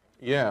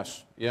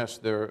 Yes,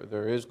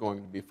 there is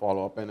going to be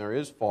follow-up, and there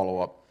is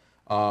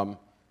follow-up.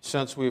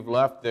 Since we've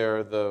left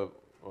there,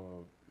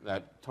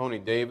 that Tony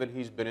David,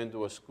 he's been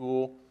into a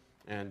school,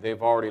 and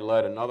they've already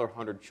led another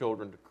 100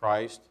 children to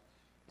Christ.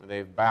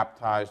 They've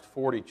baptized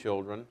 40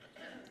 children.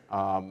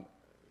 There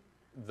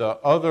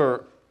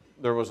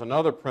was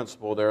another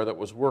principal there that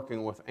was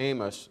working with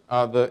Amos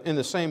in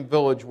the same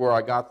village where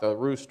I got the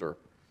rooster.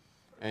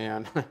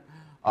 And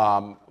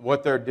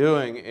what they're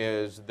doing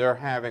is they're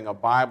having a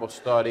Bible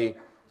study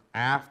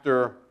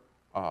after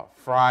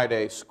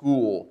Friday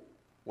school.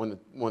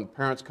 When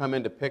parents come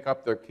in to pick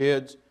up their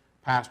kids,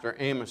 Pastor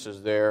Amos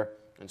is there,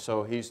 and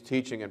so he's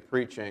teaching and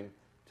preaching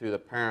to the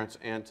parents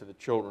and to the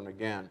children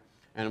again.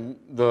 And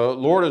the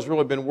Lord has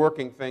really been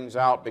working things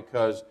out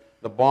because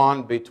the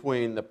bond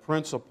between the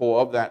principal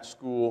of that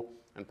school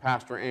and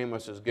Pastor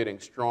Amos is getting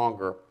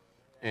stronger.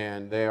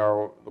 And they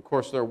are, of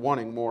course, they're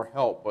wanting more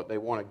help, but they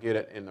want to get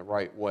it in the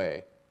right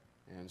way.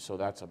 And so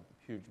that's a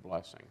huge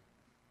blessing.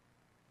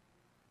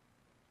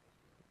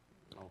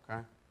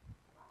 Okay?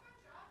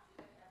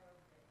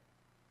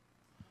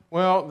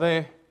 Well,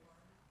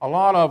 a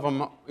lot of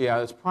them, yeah,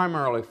 it's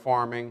primarily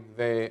farming.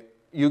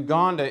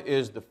 Uganda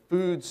is the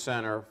food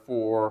center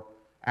for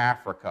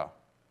Africa.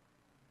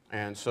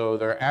 And so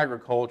their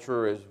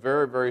agriculture is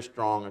very, very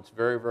strong. It's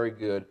very, very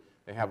good.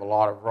 They have a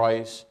lot of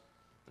rice.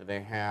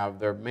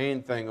 Their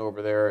main thing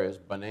over there is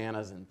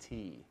bananas and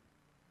tea.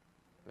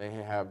 They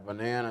have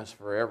bananas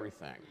for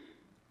everything.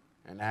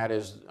 And that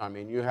is, I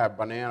mean, you have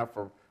banana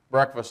for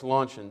breakfast,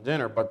 lunch, and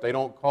dinner, but they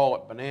don't call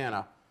it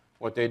banana.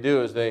 What they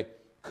do is they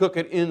cook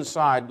it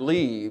inside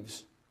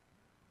leaves,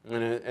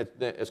 and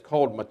it's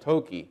called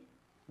matoke.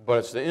 But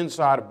it's the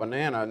inside of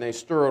banana, and they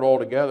stir it all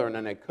together, and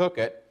then they cook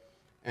it,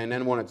 and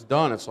then when it's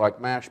done, it's like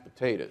mashed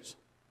potatoes.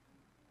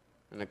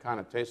 And it kind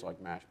of tastes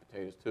like mashed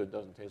potatoes, too. It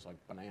doesn't taste like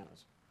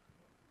bananas.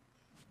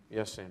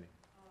 Yes, Sandy?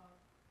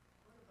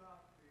 What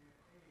about the AIDS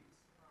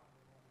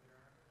problem over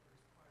there?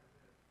 There's quite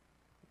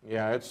a bit.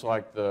 Yeah, it's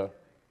like the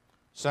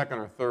second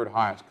or third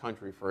highest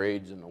country for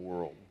AIDS in the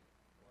world.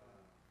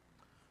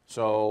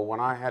 So when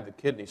I had the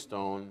kidney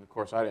stone, of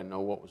course, I didn't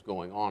know what was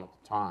going on at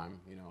the time.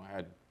 You know, I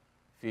had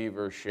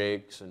fever,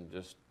 shakes, and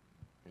just,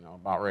 you know,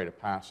 about ready to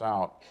pass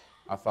out.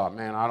 I thought,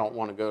 man, I don't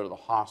want to go to the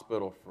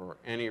hospital for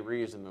any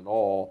reason at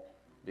all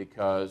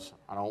because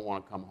I don't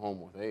want to come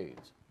home with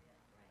AIDS.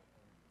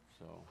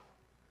 So,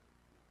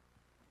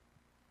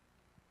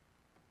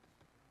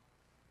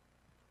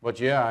 but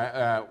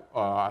yeah,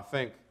 I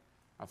think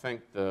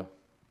the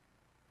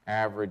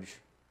average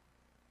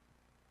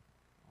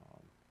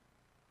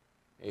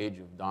age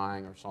of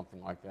dying or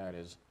something like that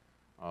is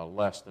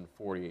less than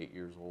 48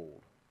 years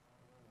old.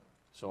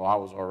 So I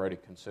was already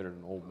considered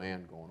an old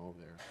man going over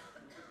there.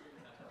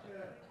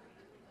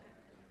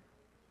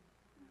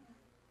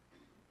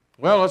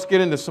 Well, let's get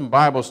into some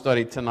Bible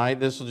study tonight.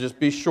 This will just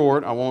be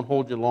short. I won't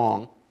hold you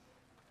long.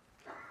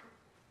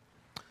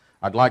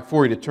 I'd like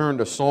for you to turn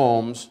to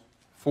Psalms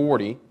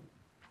 40.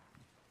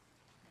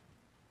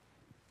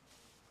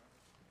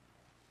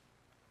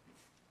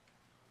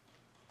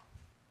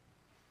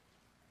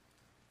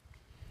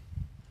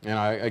 And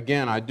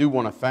I do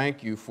want to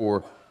thank you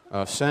for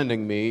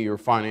sending me your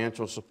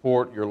financial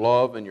support, your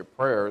love, and your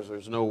prayers.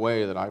 There's no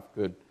way that I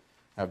could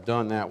have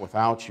done that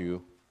without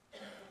you.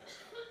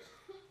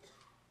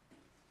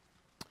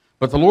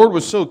 But the Lord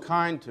was so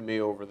kind to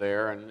me over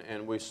there,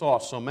 and we saw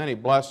so many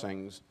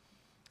blessings.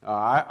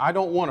 I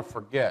don't want to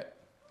forget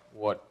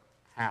what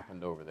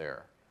happened over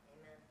there.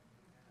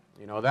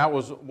 You know,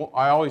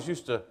 I always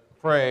used to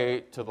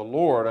pray to the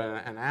Lord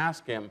and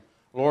ask Him,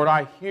 Lord,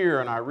 I hear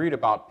and I read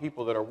about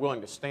people that are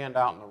willing to stand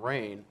out in the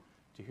rain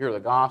to hear the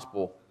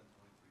gospel.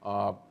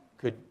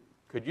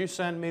 Could you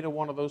send me to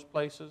one of those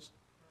places?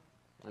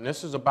 And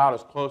this is about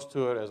as close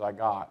to it as I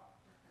got.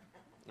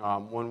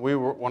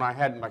 When I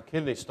had my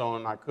kidney stone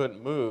and I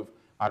couldn't move,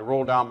 I'd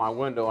roll down my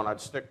window and I'd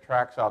stick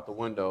tracts out the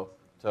window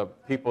to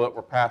people that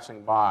were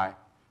passing by.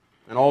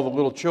 And all the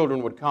little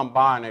children would come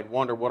by and they'd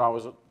wonder what I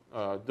was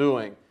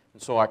doing,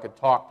 and so I could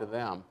talk to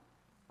them.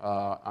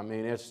 I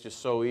mean, it's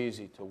just so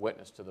easy to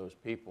witness to those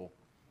people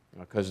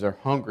because they're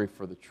hungry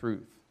for the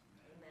truth.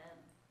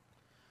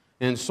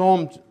 Amen. In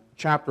Psalm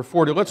chapter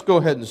 40, let's go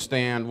ahead and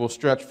stand. We'll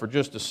stretch for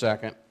just a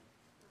second.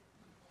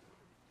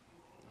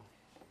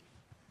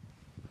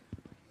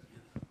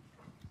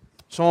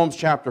 Psalms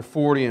chapter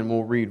 40, and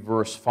we'll read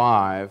verse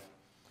 5.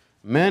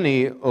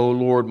 Many, O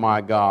Lord my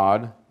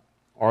God,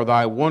 are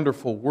thy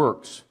wonderful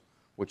works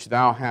which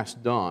thou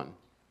hast done,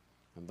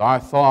 and thy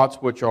thoughts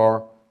which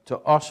are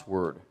to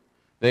usward.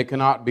 They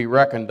cannot be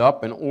reckoned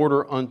up in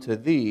order unto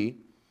thee.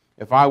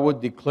 If I would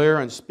declare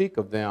and speak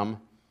of them,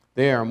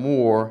 they are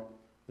more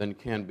than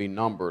can be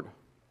numbered.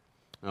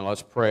 Now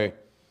let's pray.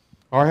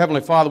 Our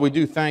Heavenly Father, we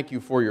do thank you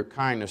for your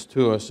kindness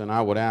to us, and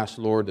I would ask,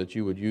 Lord, that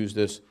you would use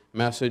this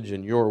message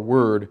and your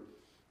word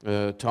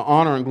to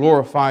honor and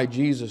glorify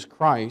Jesus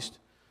Christ.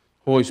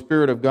 Holy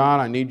Spirit of God,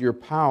 I need your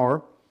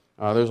power.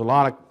 There's a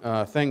lot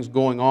of things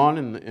going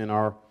on in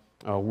our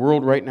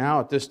world right now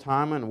at this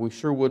time, and we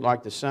sure would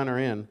like to center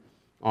in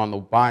on the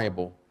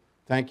Bible.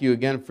 Thank you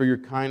again for your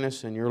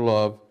kindness and your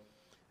love,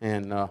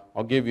 and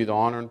I'll give you the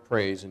honor and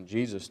praise. In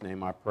Jesus'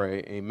 name I pray,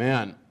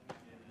 amen.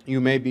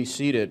 You may be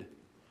seated.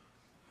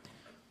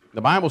 The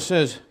Bible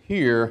says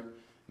here,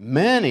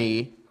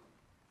 many,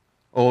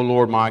 O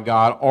Lord my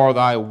God, are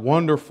thy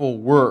wonderful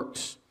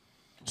works.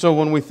 So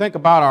when we think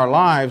about our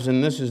lives,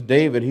 and this is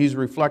David, he's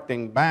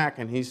reflecting back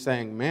and he's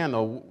saying, man,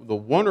 the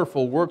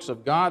wonderful works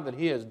of God that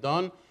he has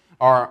done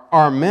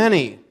are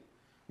many.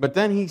 But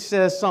then he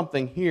says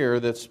something here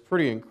that's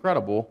pretty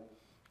incredible.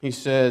 He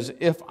says,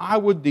 if I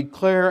would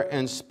declare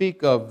and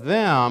speak of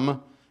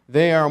them,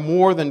 they are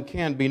more than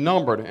can be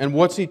numbered. And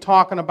what's he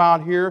talking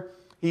about here?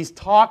 He's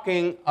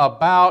talking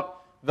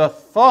about the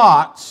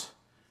thoughts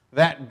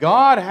that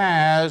God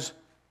has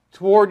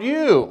toward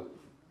you.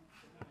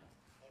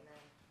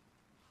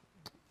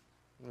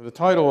 The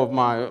title of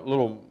my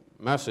little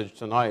message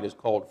tonight is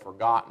called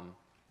Forgotten.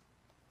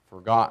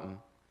 Forgotten.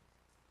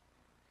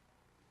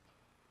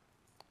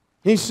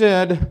 He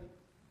said,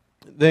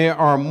 they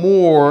are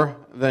more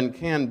than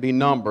can be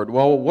numbered.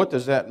 Well, what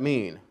does that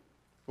mean?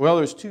 Well,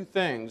 there's two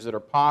things that are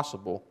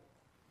possible.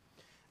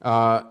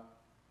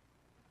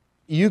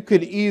 You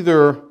could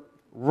either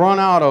run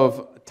out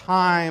of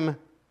time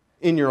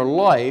in your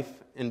life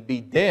and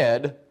be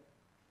dead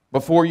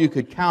before you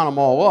could count them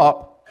all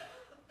up,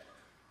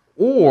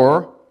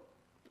 or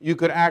you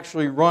could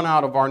actually run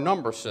out of our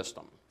number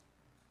system.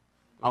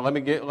 Now, let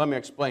me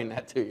explain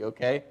that to you,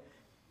 okay?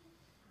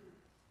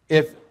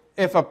 If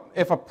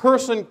a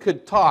person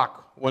could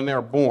talk when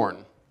they're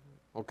born,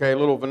 okay,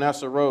 little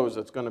Vanessa Rose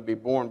that's going to be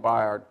born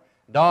by our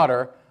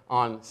daughter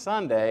on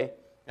Sunday,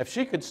 if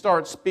she could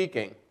start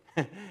speaking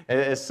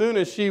as soon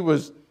as she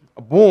was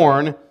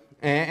born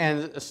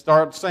and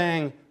start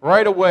saying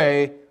right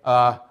away,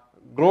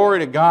 glory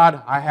to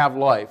God, I have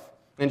life.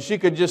 And she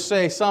could just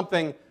say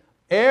something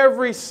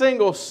every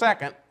single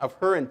second of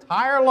her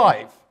entire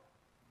life,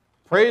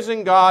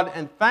 praising God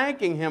and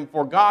thanking Him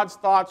for God's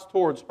thoughts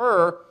towards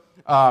her,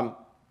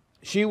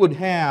 she would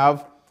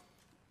have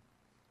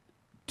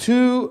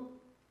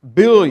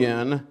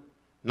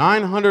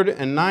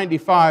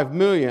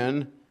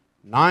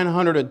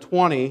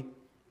 2,995,920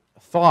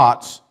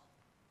 thoughts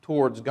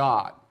towards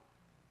God.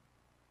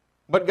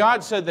 But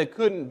God said they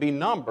couldn't be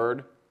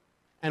numbered,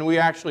 and we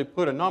actually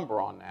put a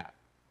number on that.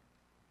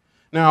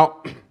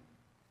 Now,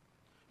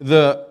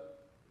 the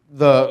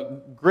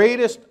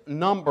greatest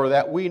number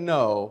that we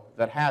know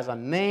that has a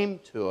name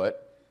to it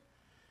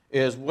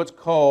is what's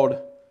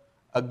called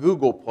a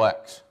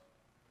googolplex.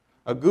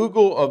 A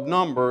googol of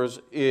numbers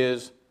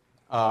is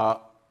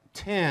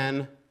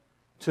 10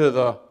 to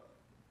the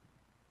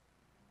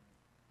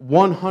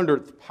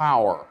 100th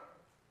power.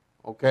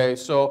 Okay,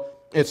 so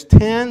it's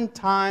 10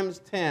 times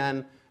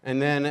 10,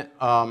 and then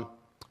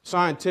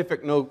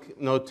scientific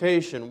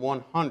notation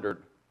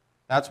 100.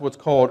 That's what's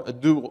called a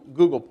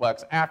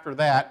googolplex. After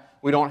that,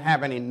 we don't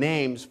have any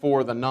names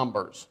for the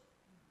numbers.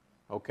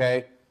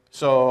 Okay,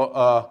 so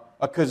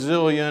a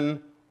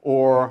gazillion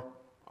or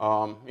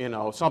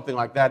something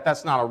like that,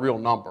 that's not a real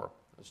number.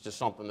 It's just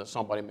something that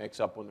somebody makes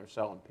up when they're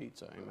selling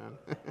pizza, amen?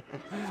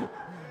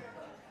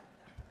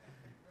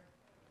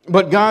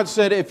 But God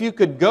said if you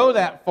could go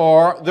that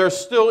far, there's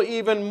still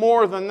even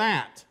more than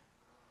that.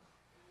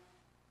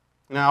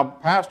 Now,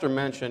 Pastor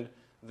mentioned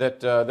that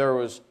there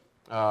was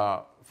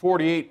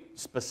 48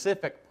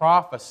 specific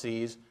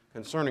prophecies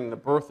concerning the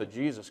birth of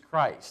Jesus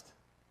Christ.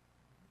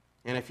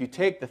 And if you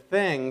take the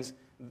things,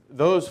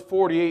 those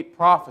 48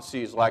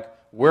 prophecies, like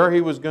where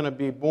He was going to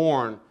be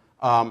born,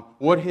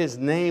 what His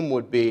name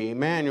would be,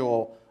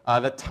 Emmanuel,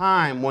 the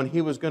time when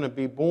He was going to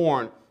be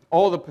born,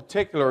 all the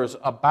particulars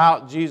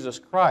about Jesus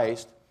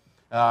Christ,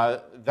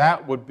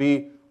 that would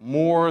be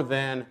more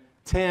than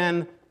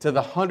 10 to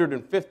the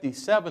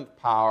 157th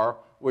power,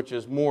 which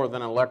is more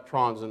than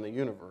electrons in the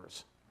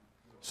universe.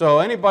 So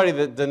anybody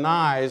that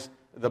denies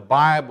the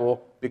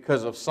Bible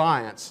because of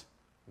science,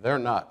 they're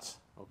nuts,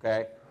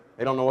 okay?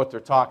 They don't know what they're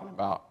talking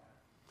about.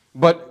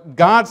 But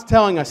God's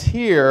telling us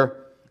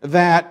here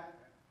that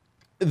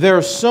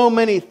there's so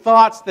many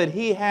thoughts that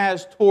He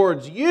has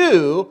towards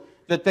you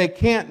that they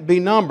can't be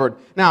numbered.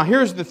 Now,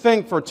 here's the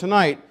thing for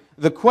tonight.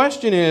 The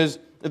question is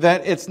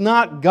that it's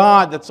not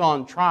God that's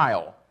on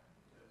trial.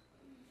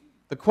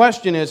 The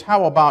question is,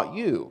 how about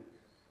you?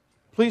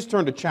 Please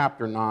turn to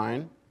chapter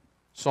 9,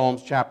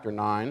 Psalms chapter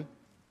 9.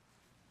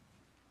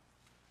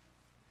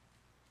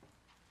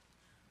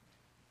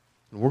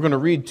 And we're going to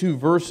read two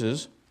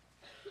verses.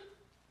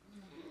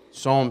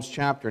 Psalms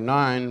chapter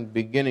 9,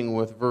 beginning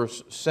with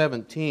verse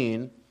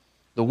 17.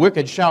 The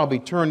wicked shall be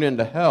turned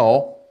into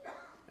hell,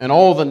 and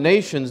all the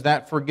nations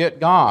that forget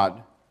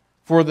God.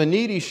 For the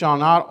needy shall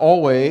not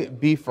always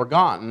be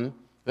forgotten.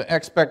 The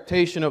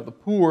expectation of the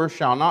poor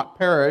shall not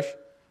perish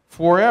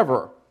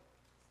forever.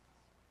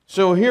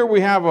 So here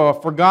we have a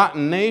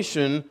forgotten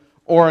nation,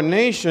 or a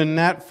nation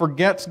that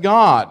forgets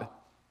God.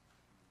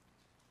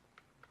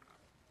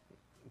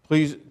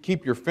 Please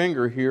keep your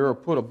finger here or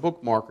put a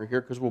bookmarker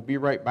here because we'll be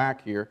right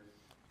back here.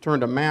 Turn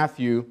to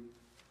Matthew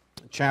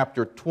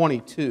chapter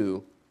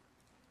 22.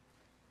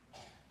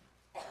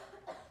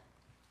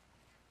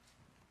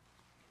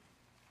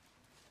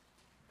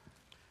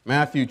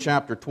 Matthew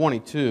chapter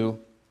 22.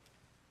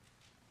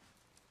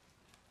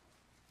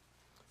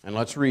 And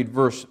let's read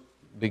verse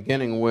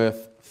beginning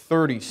with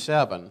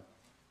 37.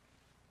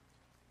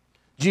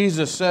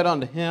 Jesus said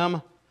unto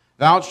him,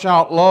 Thou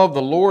shalt love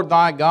the Lord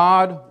thy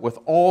God with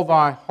all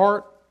thy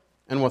heart,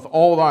 and with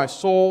all thy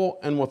soul,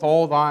 and with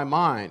all thy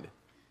mind.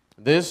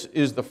 This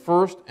is the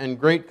first and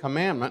great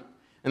commandment.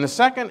 And the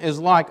second is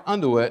like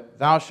unto it,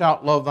 Thou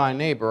shalt love thy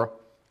neighbor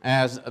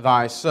as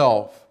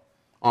thyself.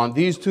 On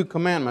these two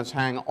commandments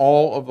hang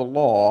all of the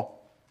law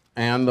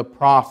and the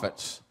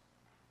prophets.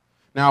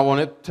 Now, when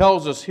it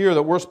tells us here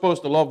that we're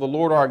supposed to love the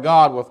Lord our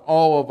God with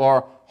all of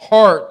our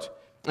heart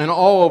and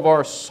all of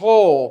our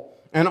soul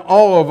and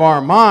all of our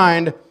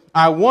mind,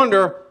 I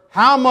wonder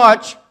how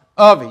much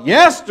of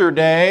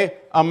yesterday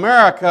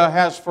America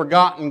has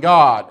forgotten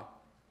God.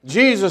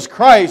 Jesus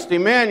Christ,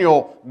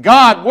 Emmanuel,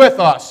 God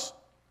with us.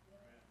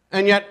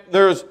 And yet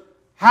there's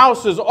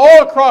houses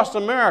all across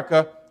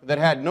America that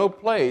had no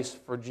place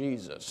for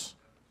Jesus.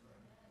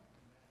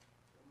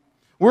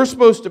 We're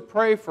supposed to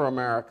pray for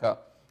America.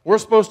 We're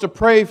supposed to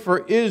pray for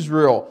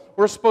Israel.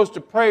 We're supposed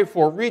to pray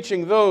for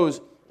reaching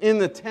those in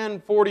the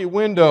 1040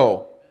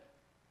 window,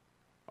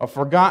 a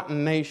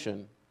forgotten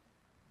nation.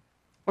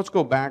 Let's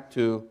go back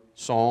to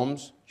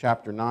Psalms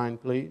chapter 9,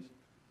 please.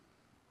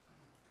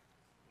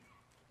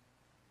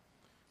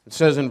 It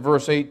says in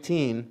verse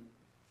 18,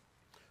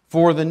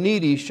 For the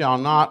needy shall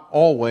not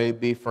always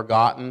be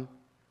forgotten,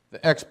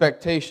 the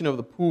expectation of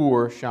the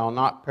poor shall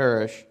not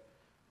perish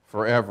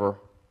forever.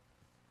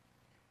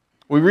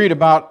 We read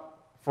about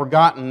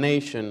forgotten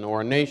nation,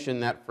 or a nation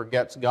that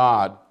forgets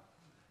God.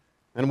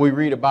 And we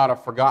read about a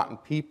forgotten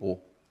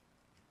people,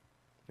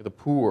 the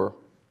poor.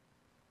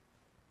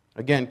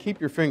 Again, keep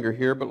your finger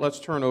here, but let's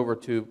turn over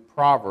to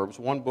Proverbs,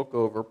 one book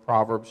over,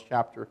 Proverbs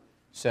chapter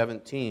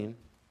 19.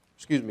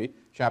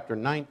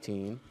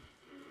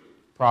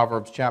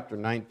 Proverbs chapter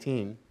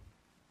 19.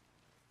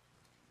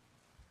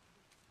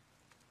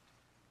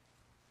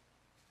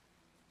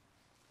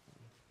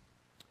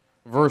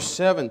 Verse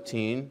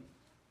 17,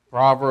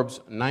 Proverbs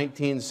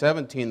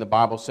 19:17, the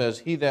Bible says,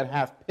 He that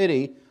hath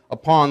pity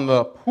upon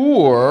the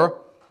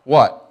poor,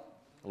 what?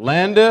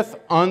 Lendeth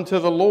unto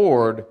the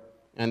Lord,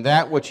 and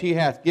that which he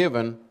hath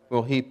given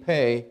will he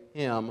pay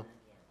him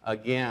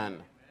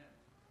again.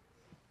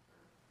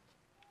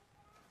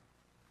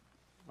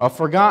 A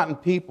forgotten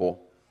people.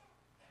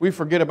 We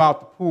forget about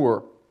the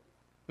poor.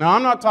 Now,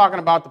 I'm not talking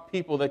about the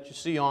people that you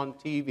see on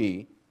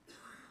TV.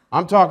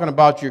 I'm talking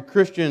about your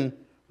Christian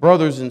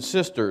brothers and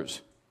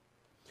sisters.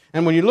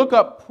 And when you look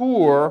up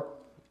poor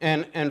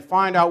and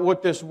find out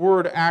what this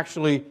word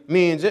actually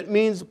means, it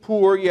means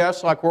poor,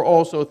 yes, like we're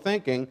also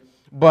thinking,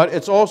 but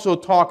it's also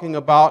talking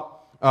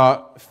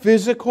about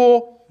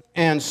physical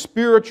and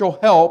spiritual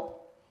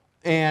help,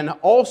 and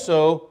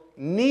also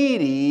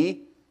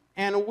needy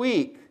and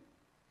weak.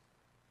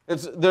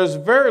 There's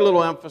very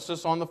little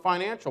emphasis on the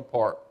financial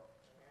part.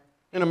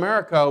 In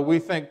America, we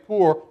think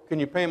poor, can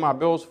you pay my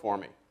bills for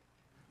me?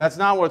 That's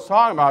not what it's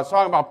talking about. It's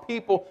talking about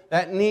people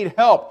that need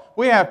help.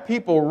 We have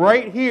people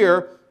right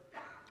here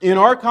in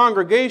our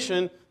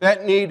congregation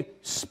that need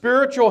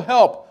spiritual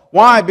help.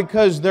 Why?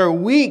 Because they're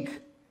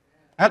weak.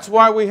 That's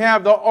why we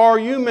have the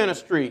RU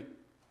ministry.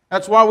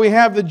 That's why we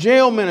have the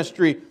jail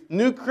ministry.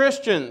 New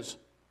Christians.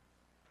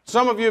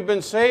 Some of you have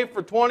been saved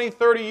for 20,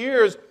 30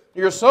 years.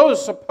 You're so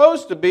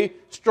supposed to be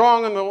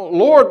strong in the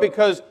Lord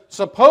because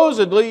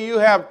supposedly you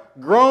have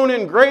grown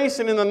in grace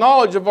and in the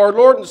knowledge of our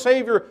Lord and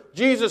Savior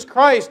Jesus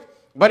Christ.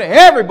 But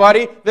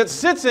everybody that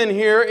sits in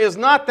here is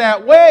not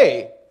that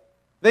way.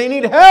 They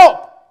need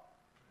help.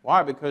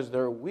 Why? Because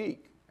they're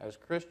weak as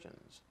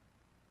Christians.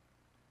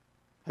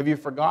 Have you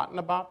forgotten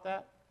about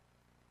that?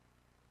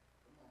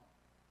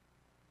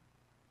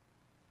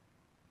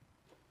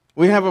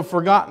 We have a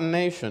forgotten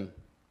nation.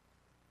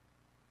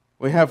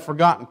 We have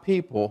forgotten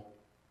people.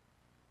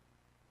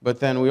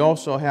 But then we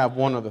also have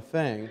one other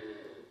thing,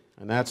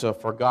 and that's a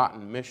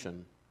forgotten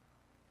mission.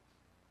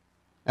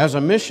 As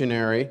a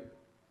missionary,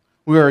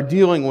 we are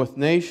dealing with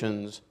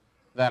nations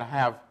that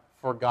have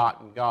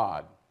forgotten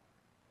God.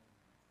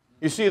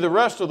 You see, the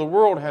rest of the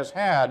world has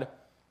had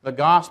the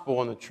gospel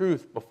and the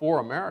truth before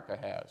America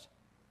has.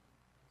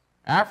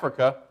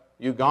 Africa,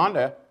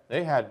 Uganda,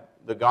 they had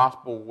the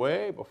gospel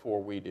way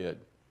before we did.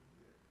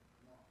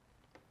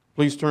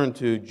 Please turn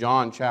to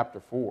John chapter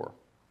 4.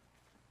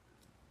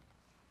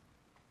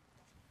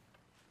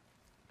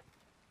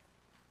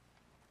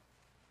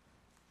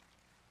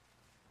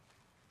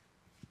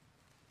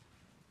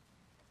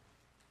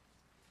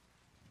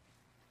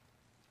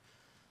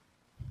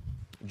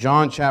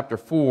 John chapter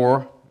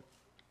 4,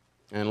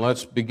 and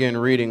let's begin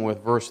reading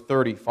with verse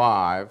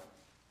 35.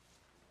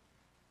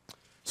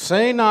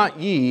 Say not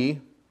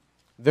ye,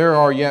 there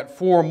are yet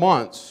 4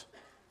 months,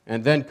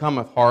 and then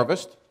cometh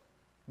harvest?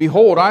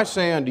 Behold, I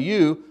say unto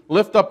you,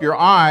 lift up your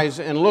eyes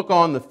and look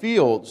on the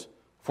fields,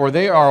 for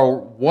they are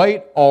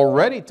white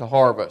already to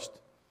harvest.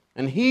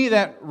 And he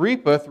that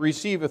reapeth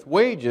receiveth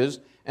wages,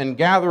 and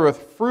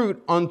gathereth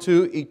fruit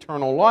unto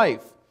eternal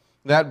life,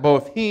 that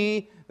both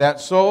he that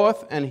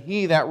soweth and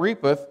he that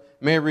reapeth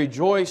may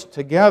rejoice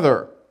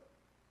together.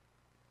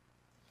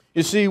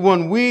 You see,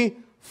 when we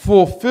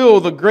fulfill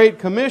the Great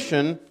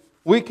Commission,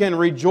 we can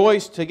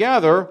rejoice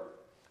together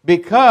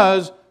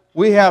because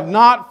We have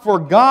not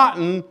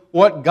forgotten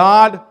what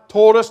God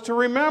told us to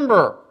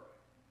remember.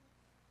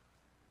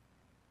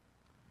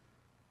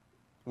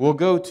 We'll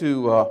go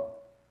to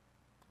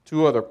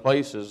two other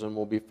places and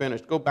we'll be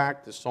finished. Go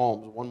back to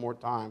Psalms one more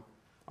time.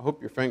 I hope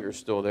your finger's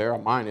still there.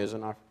 Mine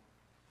isn't.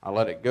 I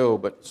let it go.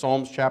 But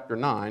Psalms chapter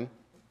 9.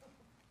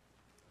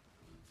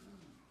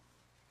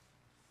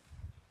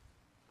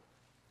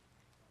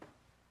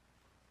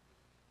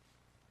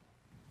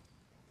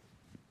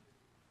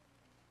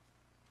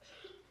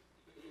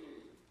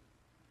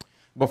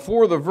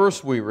 Before the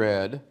verse we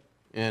read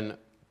in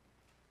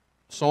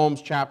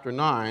Psalms chapter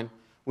 9,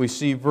 we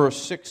see verse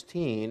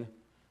 16.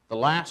 The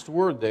last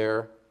word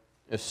there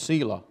is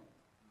Selah.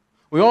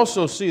 We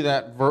also see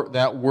that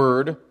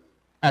word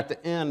at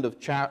the end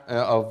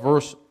of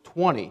verse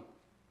 20,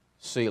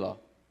 Selah.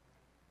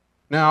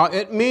 Now,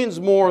 it means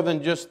more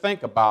than just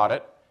think about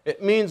it.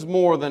 It means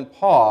more than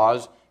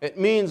pause. It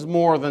means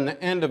more than the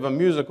end of a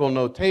musical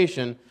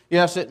notation.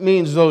 Yes, it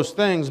means those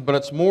things, but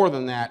it's more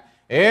than that.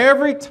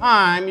 Every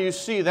time you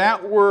see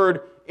that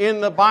word in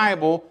the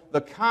Bible,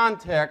 the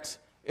context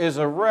is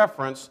a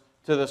reference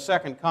to the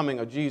second coming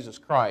of Jesus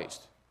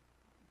Christ.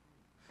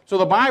 So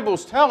the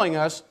Bible's telling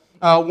us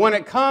when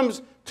it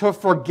comes to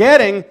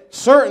forgetting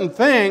certain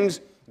things,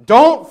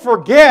 don't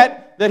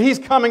forget that He's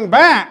coming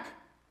back.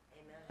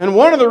 And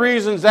one of the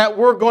reasons that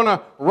we're going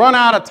to run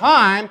out of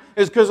time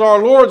is because our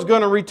Lord's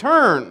going to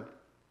return.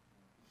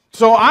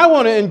 So I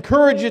want to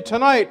encourage you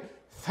tonight,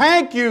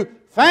 thank you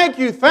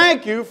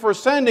for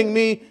sending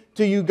me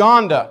to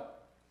Uganda.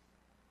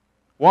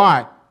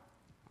 Why?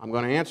 I'm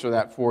going to answer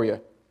that for you.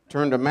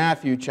 Turn to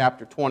Matthew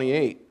chapter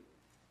 28.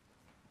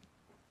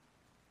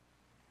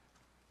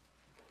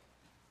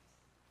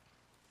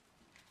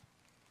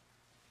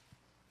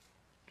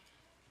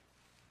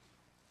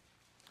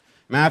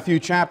 Matthew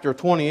chapter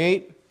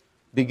 28,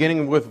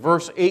 beginning with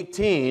verse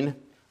 18,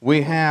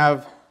 we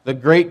have the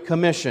Great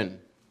Commission.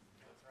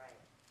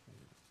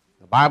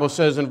 The Bible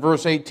says in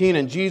verse 18,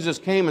 "And Jesus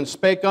came and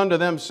spake unto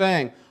them,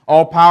 saying,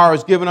 All power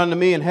is given unto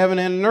me in heaven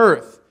and in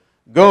earth.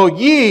 Go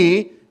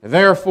ye,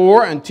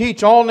 therefore, and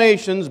teach all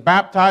nations,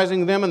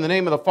 baptizing them in the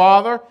name of the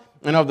Father,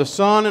 and of the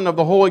Son, and of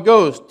the Holy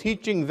Ghost,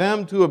 teaching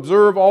them to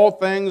observe all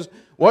things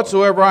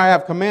whatsoever I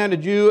have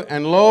commanded you.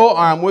 And lo,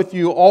 I am with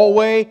you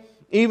always,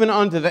 even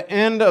unto the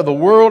end of the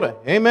world."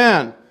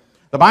 Amen.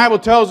 The Bible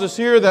tells us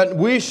here that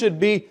we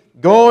should be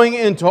going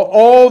into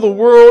all the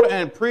world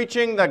and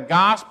preaching the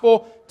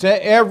gospel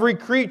to every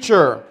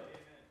creature.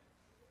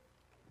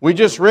 We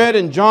just read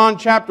in John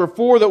chapter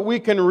 4 that we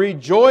can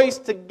rejoice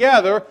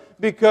together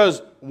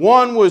because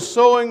one was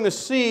sowing the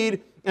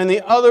seed and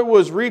the other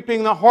was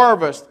reaping the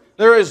harvest.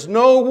 There is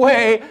no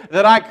way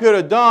that I could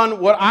have done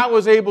what I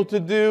was able to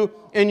do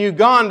in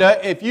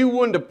Uganda if you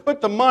wouldn't have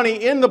put the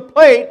money in the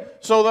plate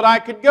so that I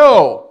could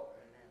go.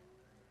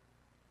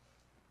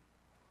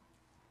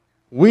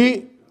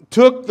 We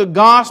took the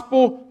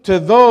gospel to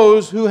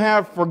those who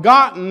have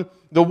forgotten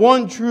the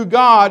one true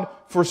God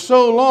for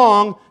so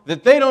long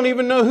that they don't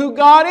even know who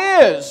God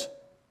is.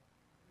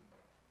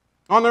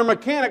 On their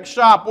mechanic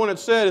shop, when it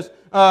says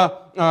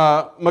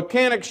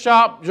mechanic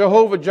shop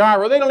Jehovah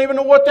Jireh, they don't even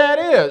know what that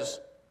is.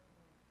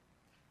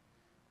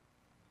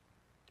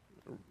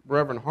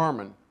 Reverend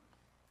Harmon,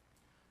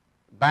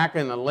 back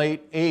in the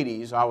late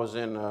 80s, I was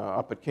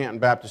up at Canton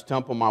Baptist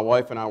Temple. My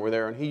wife and I were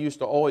there, and he used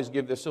to always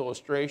give this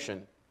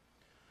illustration.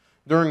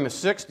 During the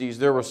 60s,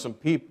 there were some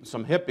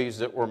hippies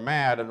that were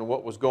mad at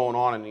what was going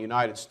on in the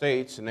United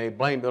States, and they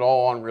blamed it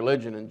all on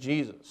religion and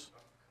Jesus.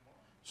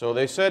 So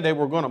they said they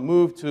were going to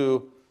move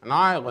to an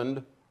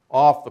island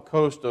off the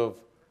coast of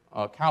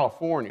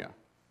California.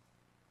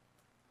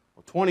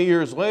 Well, 20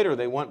 years later,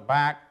 they went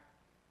back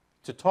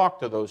to talk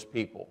to those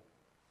people.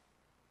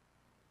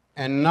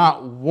 And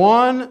not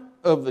one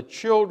of the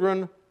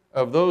children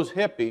of those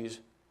hippies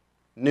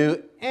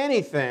knew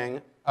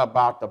anything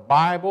about the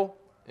Bible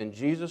and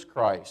Jesus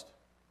Christ.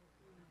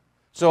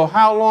 So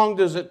how long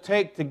does it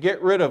take to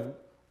get rid of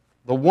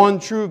the one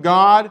true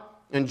God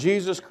and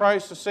Jesus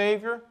Christ the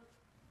Savior?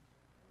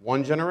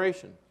 1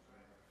 generation.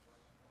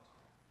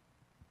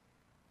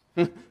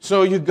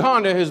 So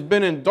Uganda has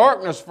been in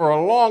darkness for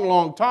a long,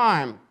 long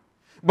time.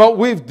 But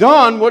we've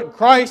done what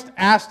Christ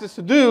asked us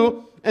to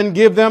do and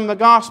give them the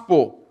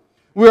gospel.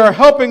 We are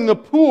helping the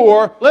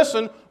poor.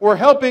 Listen, we're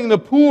helping the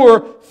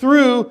poor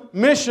through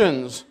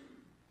missions.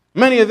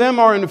 Many of them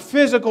are in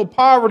physical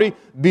poverty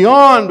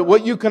beyond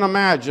what you can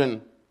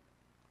imagine.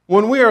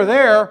 When we are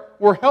there,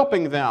 we're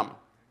helping them.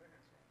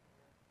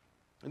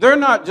 They're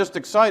not just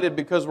excited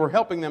because we're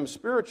helping them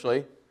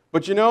spiritually,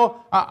 but you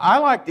know, I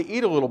like to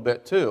eat a little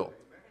bit too.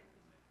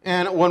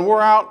 And when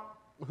we're out,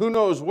 who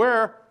knows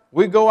where,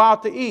 we go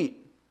out to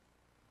eat.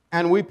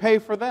 And we pay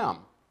for them.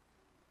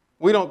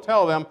 We don't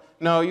tell them,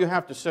 no, you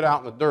have to sit out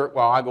in the dirt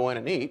while I go in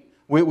and eat.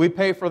 We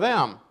pay for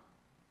them.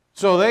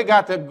 So they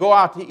got to go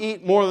out to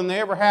eat more than they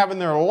ever have in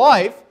their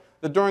life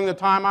during the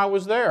time I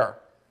was there.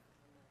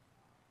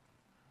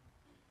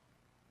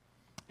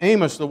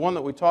 Amos, the one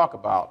that we talk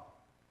about,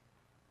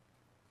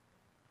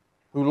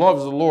 who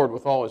loves the Lord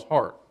with all his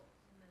heart.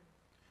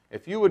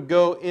 if you would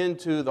go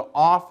into the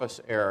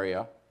office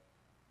area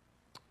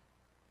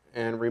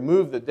and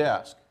remove the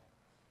desk,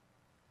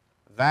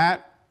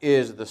 that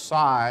is the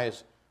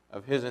size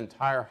of his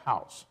entire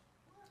house.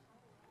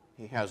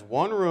 He has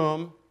one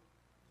room,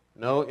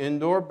 no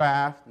indoor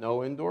bath,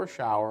 no indoor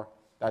shower.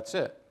 That's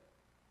it.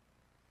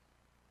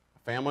 A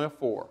family of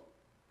 4.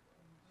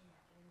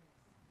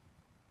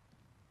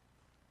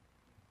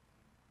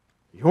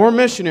 Your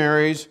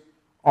missionaries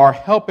are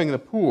helping the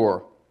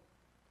poor,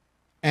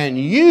 and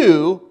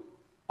you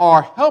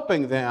are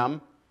helping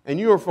them, and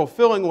you are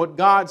fulfilling what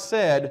God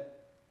said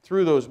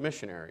through those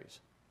missionaries.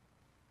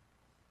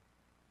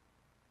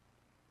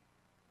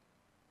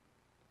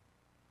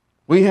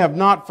 We have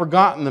not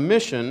forgotten the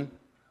mission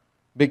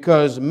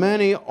because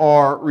many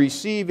are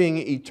receiving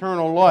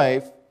eternal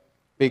life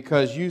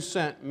because you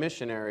sent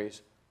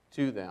missionaries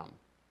to them.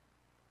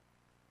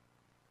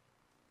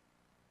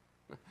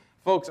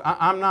 Folks,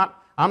 I'm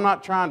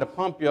not trying to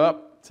pump you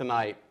up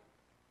tonight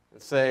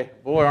and say,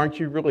 boy, aren't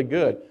you really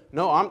good?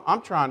 No,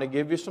 I'm trying to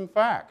give you some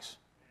facts.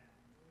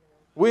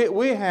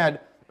 We had,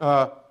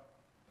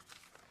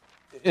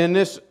 in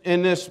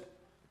this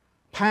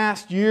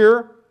past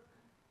year,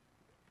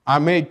 I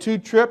made 2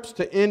 trips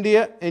to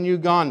India and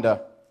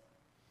Uganda.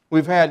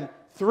 We've had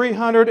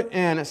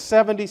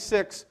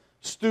 376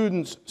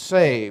 students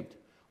saved.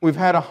 We've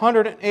had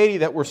 180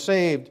 that were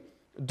saved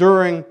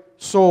during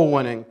soul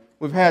winning.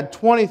 We've had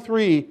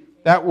 23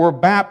 that were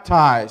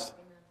baptized.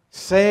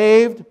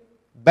 Saved,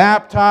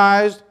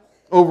 baptized,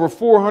 over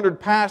 400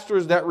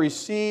 pastors that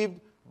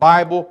received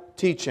Bible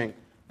teaching.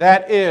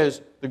 That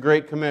is the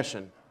Great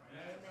Commission.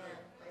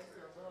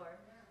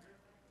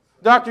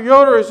 Dr.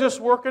 Yoder, is this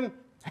working?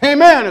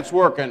 Amen, it's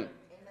working.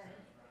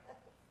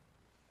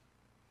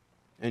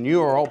 And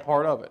you are all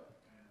part of it.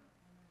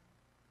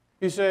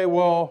 You say,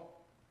 well,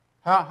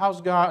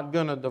 how's God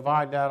going to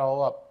divide that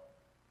all up?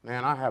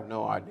 Man, I have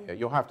no idea.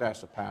 You'll have to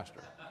ask the pastor.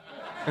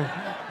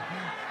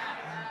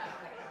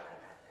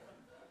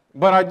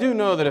 But I do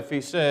know that if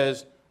he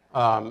says,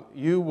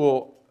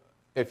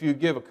 if you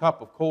give a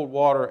cup of cold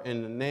water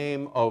in the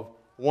name of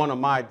one of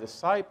my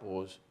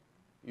disciples,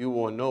 you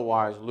will in no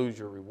wise lose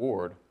your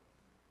reward.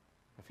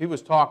 If he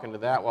was talking to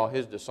that while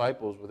his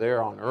disciples were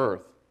there on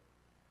earth,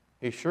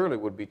 he surely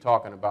would be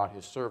talking about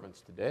his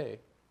servants today.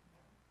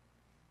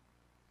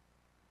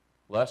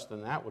 Less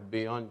than that would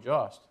be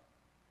unjust.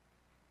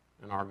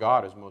 And our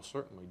God is most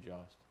certainly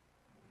just.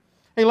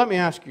 Hey, let me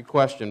ask you a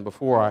question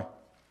before I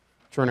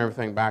turn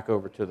everything back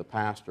over to the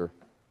pastor.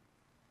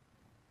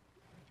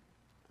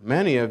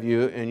 Many of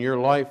you in your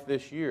life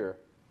this year,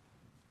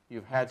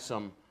 you've had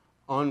some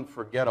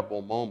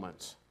unforgettable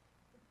moments.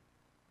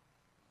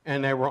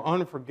 And they were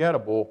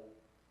unforgettable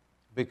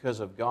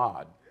because of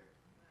God.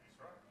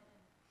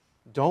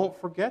 Don't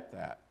forget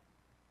that.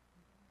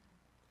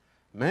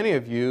 Many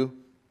of you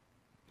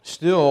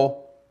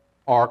still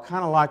are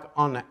kind of like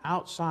on the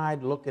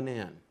outside looking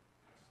in.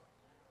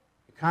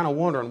 You're kind of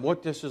wondering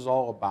what this is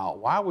all about.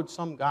 Why would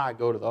some guy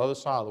go to the other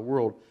side of the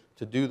world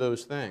to do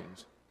those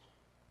things?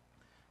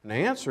 And the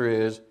answer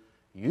is,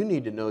 you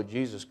need to know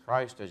Jesus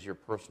Christ as your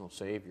personal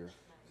Savior.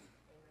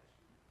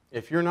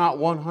 If you're not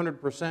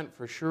 100%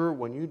 for sure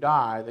when you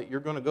die that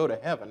you're going to go to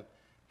heaven,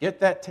 get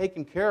that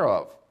taken care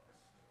of.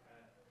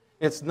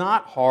 It's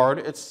not hard,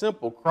 it's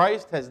simple.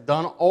 Christ has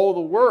done all the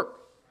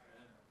work.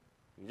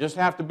 You just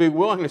have to be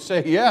willing to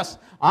say, yes,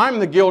 I'm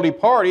the guilty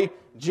party.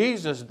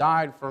 Jesus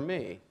died for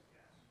me.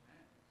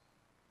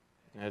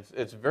 And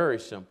it's very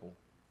simple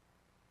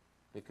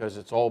because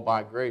it's all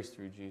by grace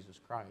through Jesus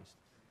Christ.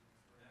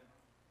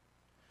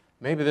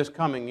 Maybe this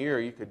coming year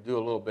you could do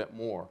a little bit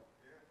more.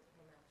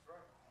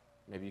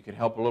 Maybe you could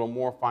help a little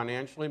more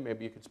financially.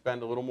 Maybe you could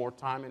spend a little more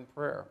time in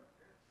prayer.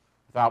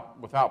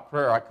 Without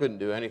prayer, I couldn't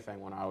do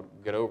anything when I would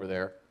get over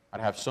there.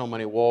 I'd have so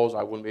many walls,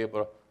 I wouldn't be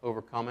able to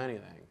overcome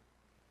anything.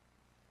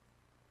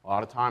 A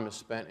lot of time is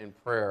spent in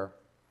prayer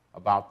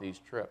about these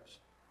trips.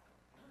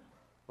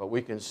 But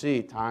we can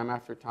see time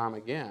after time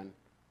again,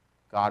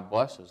 God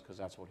blesses because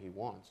that's what He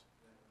wants.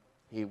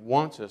 He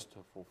wants us to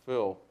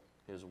fulfill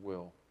His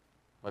will.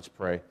 Let's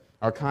pray.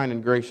 Our kind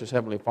and gracious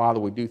Heavenly Father,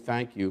 we do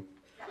thank You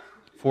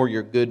for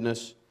Your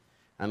goodness.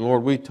 And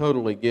Lord, we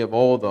totally give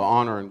all the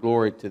honor and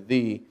glory to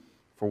Thee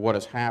for what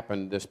has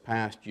happened this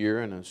past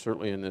year and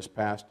certainly in this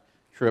past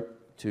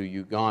trip to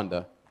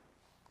Uganda.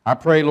 I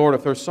pray, Lord,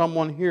 if there's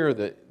someone here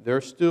that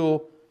they're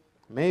still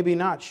maybe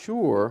not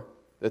sure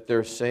that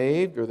they're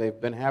saved or they've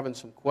been having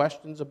some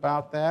questions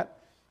about that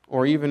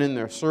or even in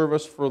their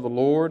service for the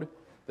Lord,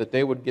 that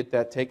they would get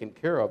that taken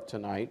care of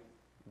tonight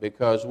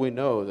because we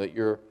know that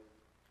Your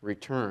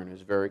return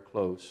is very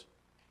close.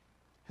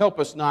 Help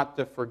us not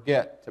to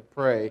forget to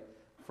pray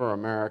for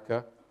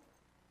America.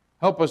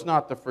 Help us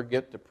not to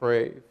forget to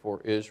pray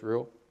for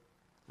Israel.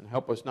 And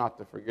help us not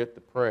to forget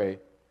to pray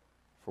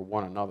for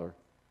one another.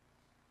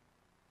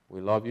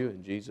 We love You.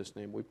 In Jesus'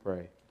 name we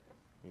pray.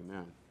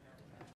 Amen.